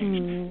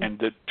changed. And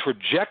the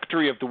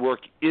trajectory of the work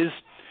is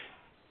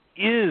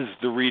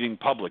the reading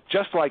public.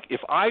 Just like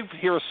if I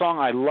hear a song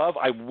I love,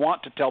 I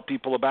want to tell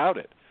people about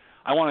it.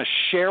 I want to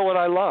share what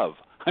I love.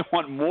 I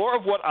want more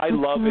of what I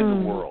love in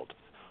the world.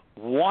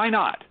 Why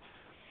not?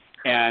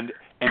 And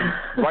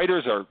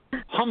writers are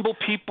humble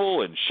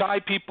people and shy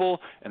people,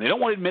 and they don't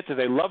want to admit that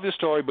they love this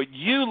story, but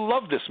you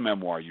love this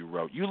memoir you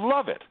wrote. You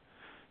love it.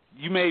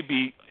 You may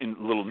be a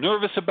little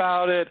nervous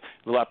about it,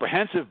 a little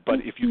apprehensive, but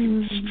if you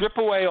can strip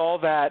away all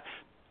that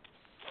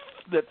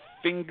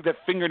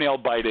fingernail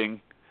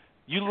biting,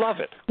 you love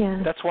it.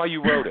 Yes. That's why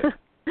you wrote it.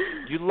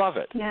 You love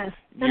it. Yes.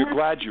 You're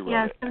glad you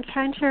wrote it. Yes, I'm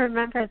trying to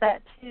remember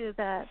that, too,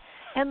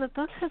 and the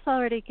book has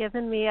already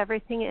given me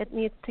everything it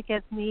needs to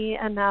give me,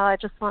 and now I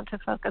just want to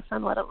focus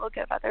on what it will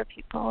give other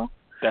people.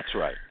 That's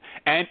right.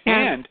 And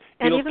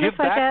it'll even give if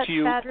back I get to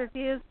you. Bad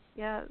reviews,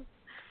 yes.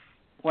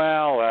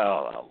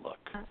 Well, look.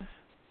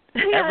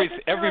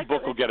 Every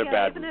book will get a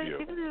bad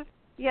review.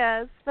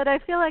 Yes, but I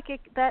feel like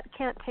that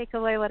can't take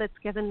away what it's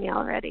given me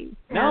already.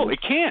 No, it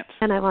can't.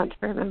 And I want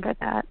to remember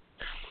that.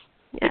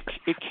 Yes.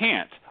 It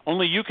can't.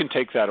 Only you can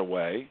take that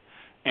away,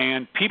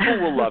 and people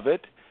will love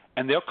it,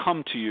 and they'll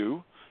come to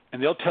you,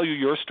 and they'll tell you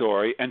your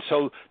story, and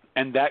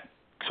that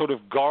sort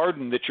of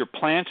garden that you're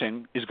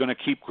planting is going to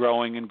keep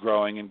growing and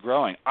growing and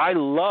growing. I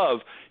love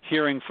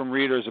hearing from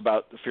readers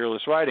about the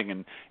Fearless Writing,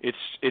 and it's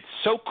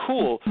so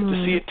cool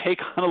to see it take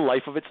on a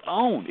life of its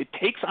own. It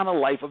takes on a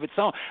life of its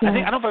own. Yeah.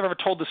 I don't know if I've ever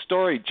told the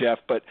story, Jeff,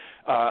 but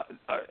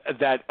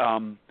that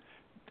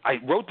I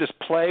wrote this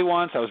play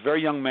once. I was a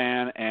very young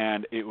man,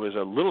 and it was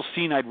a little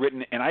scene I'd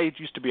written, and I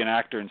used to be an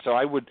actor, and so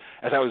I would,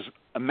 as I was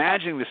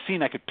imagining the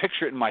scene, I could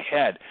picture it in my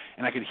head,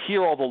 and I could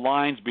hear all the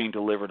lines being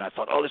delivered, and I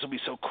thought, this will be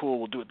so cool.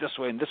 We'll do it this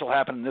way, and this will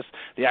happen, and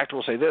the actor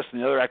will say this,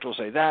 and the other actor will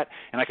say that,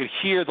 and I could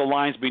hear the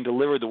lines being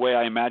delivered the way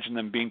I imagined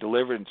them being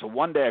delivered, and so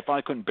one day I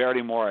finally couldn't bear it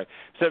anymore.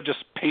 Instead of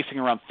just pacing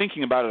around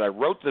thinking about it, I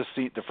wrote the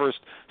first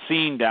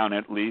scene down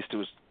at least. It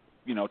was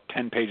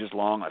 10 pages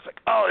long. I was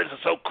like, this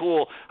is so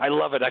cool. I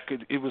love it.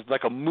 It was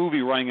like a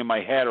movie running in my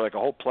head or like a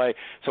whole play.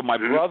 So my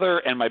brother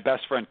and my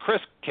best friend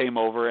Chris came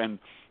over, and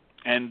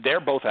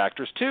they're both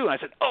actors too. And I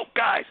said,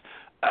 guys,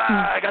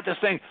 I got this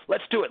thing.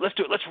 Let's do it. Let's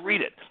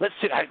read it.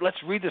 Let's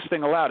read this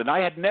thing aloud. And I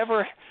had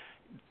never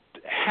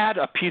had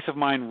a piece of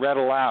mine read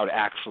aloud,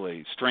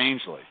 actually,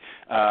 strangely.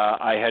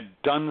 I had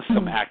done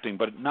some acting,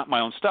 but not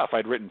my own stuff.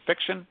 I'd written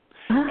fiction.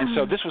 And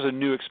so this was a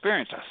new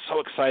experience. I was so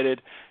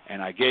excited,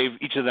 and I gave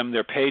each of them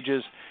their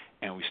pages,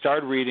 and we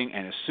started reading,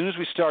 and as soon as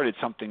we started,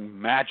 something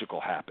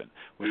magical happened,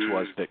 which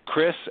was that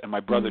Chris and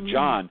my brother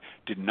John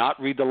did not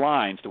read the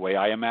lines the way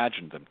I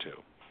imagined them to.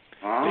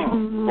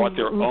 They brought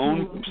their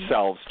own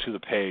selves to the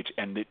page,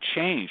 and it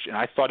changed, and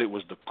I thought it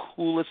was the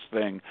coolest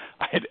thing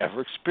I had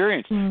ever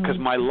experienced, because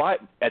my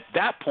life at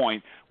that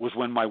point was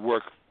when my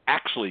work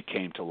actually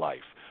came to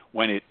life,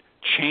 when it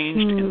changed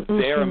in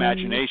their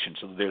imagination.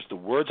 So there's the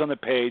words on the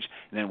page,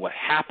 and then what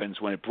happens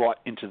when it brought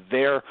into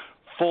their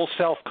full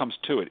self comes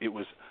to it. It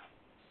was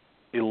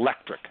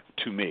electric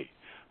to me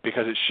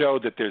because it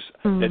showed that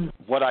that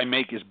what I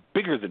make is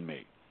bigger than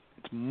me.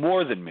 It's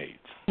more than me.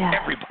 It's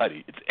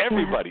everybody. It's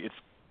everybody. It's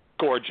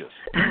gorgeous.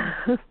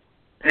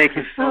 Thank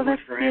you so much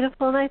for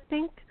beautiful. And I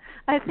think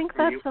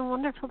that's a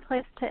wonderful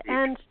place to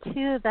end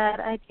too. That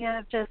idea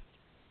of just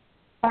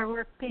our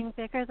work being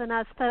bigger than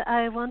us, but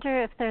I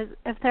wonder if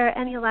there are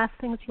any last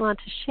things you want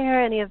to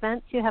share, any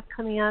events you have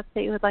coming up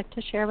that you would like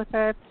to share with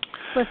our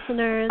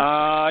listeners,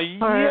 or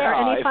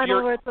any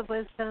final words of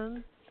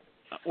wisdom.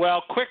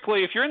 Well,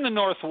 quickly, if you're in the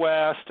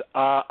Northwest,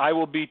 I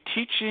will be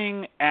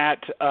teaching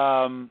at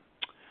the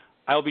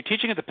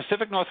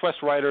Pacific Northwest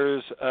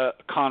Writers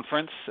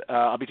Conference.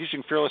 I'll be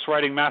teaching Fearless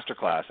Writing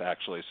Masterclass,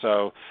 actually.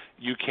 So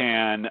you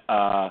can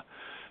come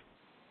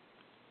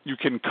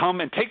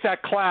and take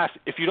that class.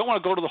 If you don't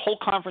want to go to the whole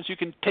conference, you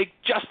can take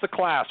just the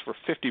class for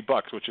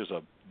 $50, which is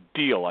a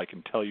deal, I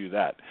can tell you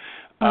that.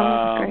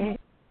 Great.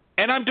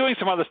 And I'm doing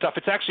some other stuff.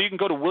 It's actually, you can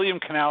go to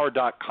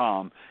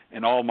williamkenower.com,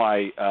 and all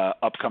my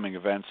upcoming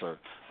events are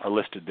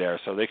listed there,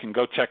 so they can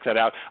go check that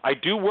out. I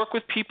do work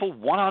with people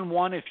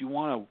one-on-one if you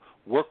want to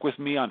work with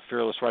me on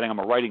Fearless Writing. I'm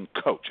a writing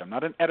coach. I'm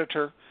not an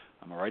editor.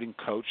 I'm a writing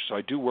coach, so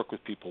I do work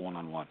with people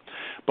one-on-one.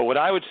 But what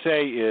I would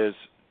say is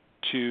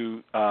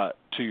to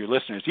your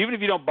listeners, even if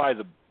you don't buy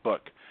the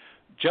book,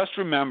 just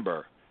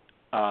remember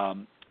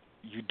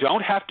you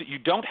don't have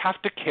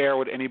to care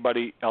what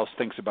anybody else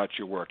thinks about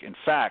your work. In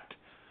fact,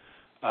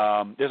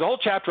 there's a whole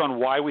chapter on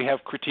why we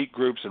have critique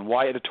groups and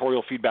why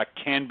editorial feedback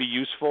can be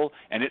useful,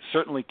 and it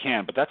certainly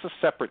can, but that's a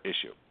separate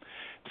issue.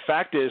 The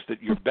fact is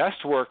that your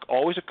best work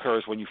always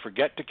occurs when you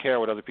forget to care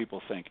what other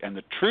people think, and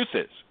the truth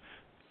is,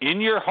 in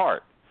your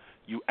heart,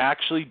 you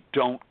actually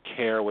don't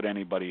care what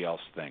anybody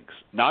else thinks.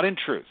 Not in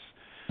truth.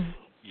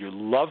 You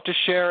love to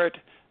share it.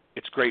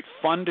 It's great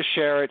fun to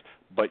share it,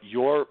 but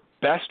your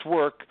best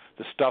work,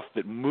 the stuff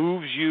that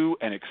moves you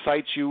and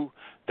excites you,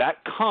 that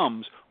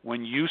comes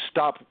when you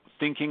stop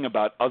thinking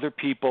about other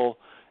people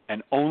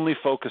and only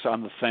focus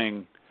on the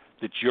thing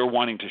that you're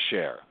wanting to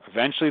share.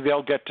 Eventually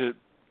they'll get to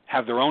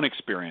have their own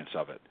experience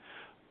of it.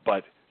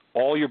 But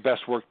all your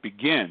best work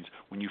begins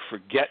when you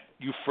forget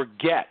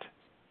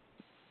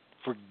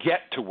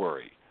to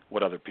worry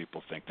what other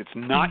people think. It's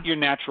not your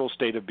natural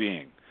state of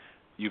being.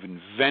 You've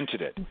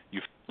invented it.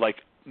 You've, like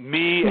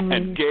me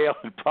and Gayle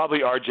and probably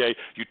RJ,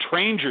 you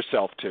trained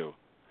yourself to.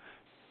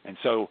 And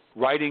so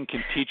writing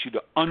can teach you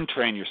to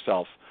untrain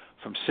yourself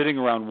from sitting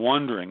around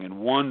wondering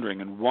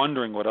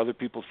what other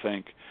people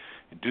think,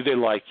 and do they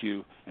like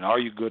you, and are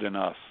you good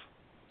enough?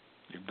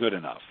 You're good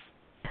enough.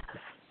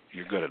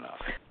 You're good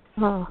enough.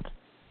 Well,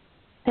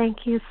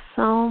 thank you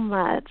so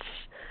much.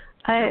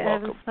 I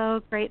am so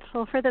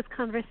grateful for this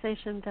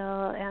conversation,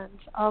 Bill, and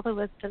all the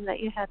wisdom that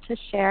you had to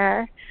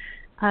share.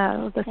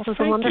 This was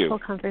a wonderful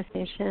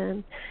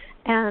conversation.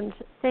 And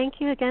thank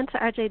you again to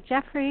RJ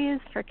Jeffries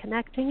for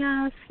connecting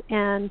us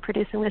and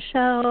producing the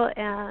show,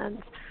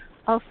 and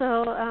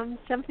also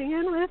jumping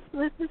in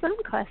with his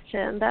own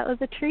question. That was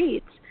a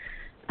treat.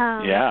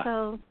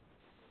 So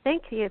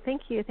thank you.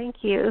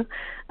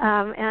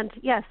 And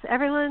yes,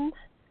 everyone,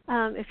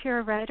 if you're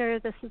a writer,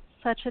 this is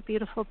such a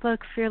beautiful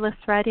book, Fearless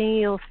Writing.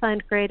 You'll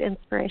find great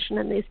inspiration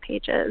in these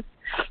pages.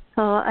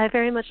 So I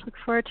very much look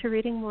forward to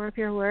reading more of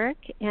your work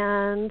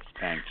and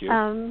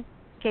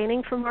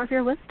gaining from more of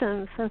your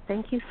wisdom. So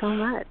thank you so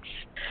much.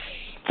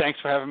 Thanks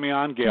for having me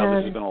on, Gayle.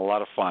 This has been a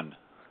lot of fun.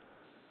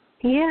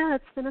 Yeah,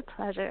 it's been a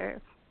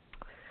pleasure.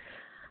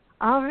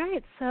 All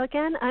right. So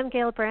again, I'm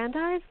Gayle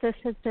Brandeis. This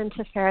has been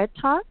Tiferet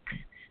Talk.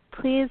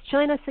 Please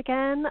join us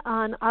again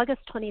on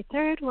August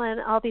 23rd when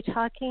I'll be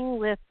talking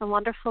with the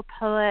wonderful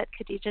poet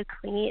Khadija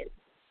Cleen.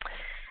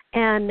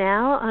 And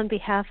now, on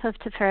behalf of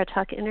Tiferet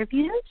Talk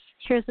Interviews,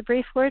 here's a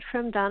brief word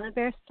from Donna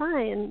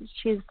Bear-Stein.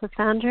 She's the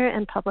founder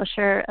and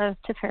publisher of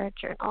Tiferet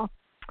Journal.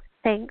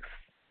 Thanks.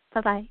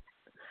 Bye-bye.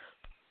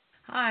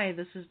 Hi,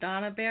 this is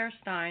Donna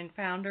Bear-Stein,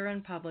 founder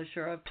and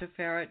publisher of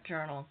Tiferet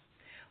Journal.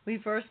 We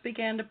first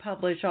began to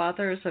publish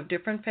authors of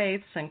different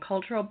faiths and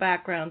cultural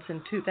backgrounds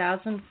in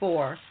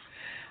 2004.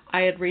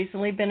 I had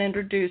recently been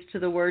introduced to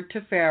the word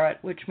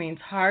Tiferet, which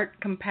means heart,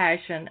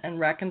 compassion, and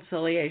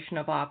reconciliation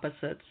of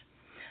opposites.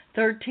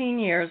 13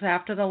 years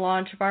after the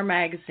launch of our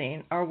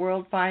magazine, our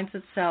world finds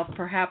itself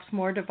perhaps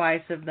more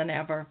divisive than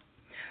ever.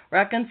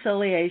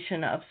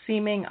 Reconciliation of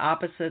seeming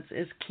opposites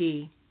is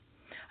key.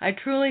 I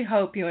truly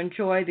hope you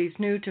enjoy these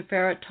new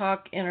Tiferet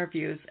Talk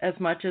interviews as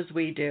much as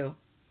we do.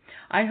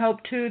 I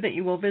hope, too, that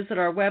you will visit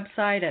our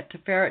website at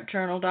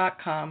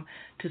tiferetjournal.com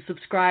to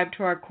subscribe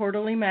to our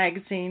quarterly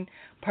magazine,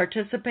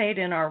 participate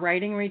in our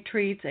writing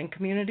retreats and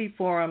community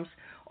forums,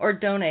 or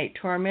donate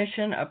to our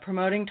mission of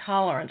promoting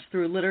tolerance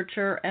through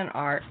literature and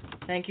art.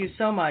 Thank you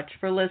so much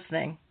for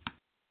listening.